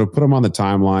 I'm going to put them on the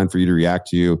timeline for you to react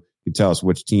to. You can tell us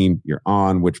which team you're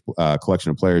on, which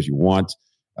collection of players you want.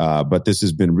 But this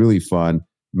has been really fun.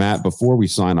 Matt, before we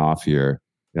sign off here,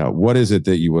 what is it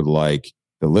that you would like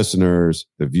the listeners,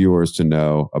 the viewers to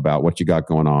know about what you got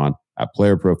going on at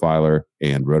Player Profiler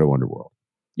and Roto Underworld?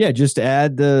 Yeah, just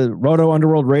add the Roto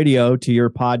Underworld Radio to your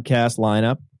podcast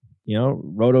lineup.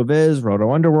 Roto Viz,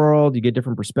 Roto Underworld. You get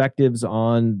different perspectives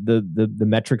on the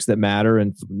metrics that matter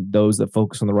and those that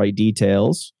focus on the right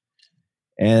details.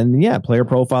 And yeah,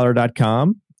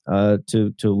 playerprofiler.com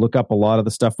to look up a lot of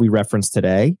the stuff we referenced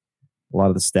today, a lot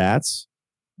of the stats,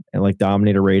 and like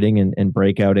Dominator rating and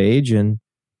breakout age. And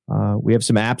we have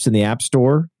some apps in the App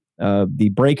Store. The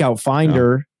Breakout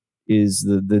Finder is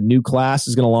the new class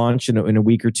is going to launch in a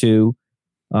week or two,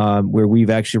 where we've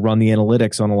actually run the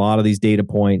analytics on a lot of these data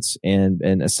points and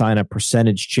assign a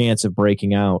percentage chance of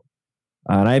breaking out.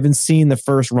 And I haven't seen the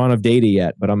first run of data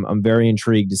yet, but I'm very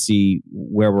intrigued to see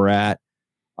where we're at.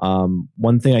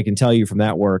 One thing I can tell you from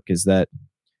that work is that,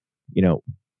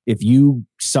 if you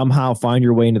somehow find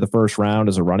your way into the first round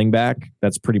as a running back,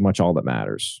 that's pretty much all that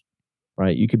matters,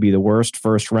 right? You could be the worst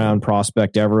first round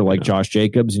prospect ever, like Josh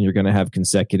Jacobs, and you're going to have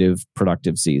consecutive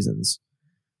productive seasons.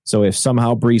 So if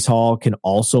somehow Breece Hall can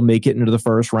also make it into the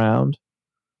first round,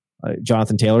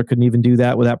 Jonathan Taylor couldn't even do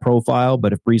that with that profile.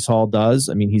 But if Breece Hall does,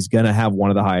 he's going to have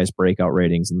one of the highest breakout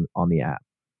ratings on the app.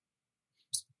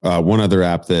 One other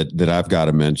app that I've got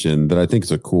to mention that I think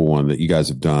is a cool one that you guys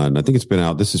have done. I think it's been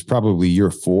out. This is probably year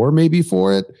 4, maybe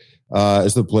for it.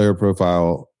 Is the Player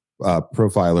Profiler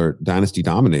Dynasty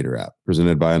Dominator app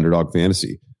presented by Underdog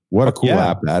Fantasy. What a cool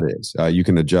app that is. You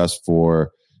can adjust for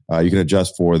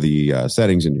the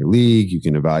settings in your league. You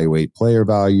can evaluate player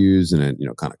values and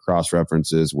kind of cross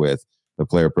references with the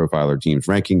Player Profiler team's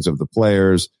rankings of the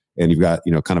players. And you've got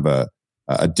kind of a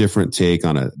different take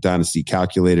on a dynasty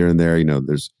calculator in there.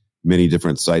 There's many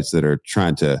different sites that are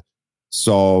trying to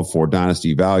solve for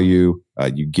dynasty value.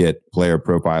 You get Player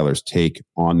Profiler's take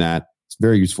on that. It's a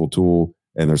very useful tool,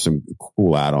 and there's some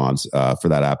cool add-ons for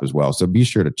that app as well. So be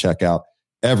sure to check out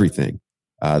everything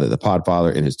that the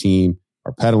Podfather and his team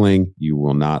are peddling. You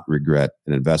will not regret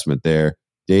an investment there.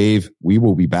 Dave, we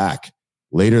will be back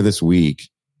later this week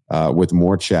with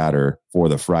more chatter for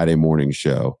the Friday morning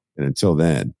show. And until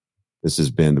then, this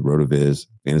has been the RotoViz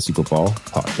Fantasy Football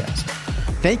Podcast.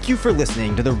 Thank you for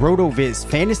listening to the RotoViz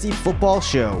Fantasy Football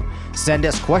Show. Send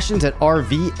us questions at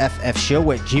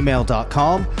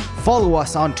rvffshow@gmail.com. Follow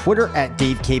us on Twitter at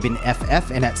DaveCabinFF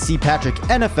and at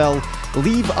CPatrickNFL.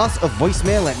 Leave us a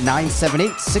voicemail at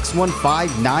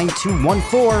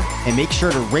 978-615-9214 and make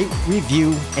sure to rate,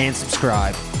 review, and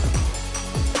subscribe.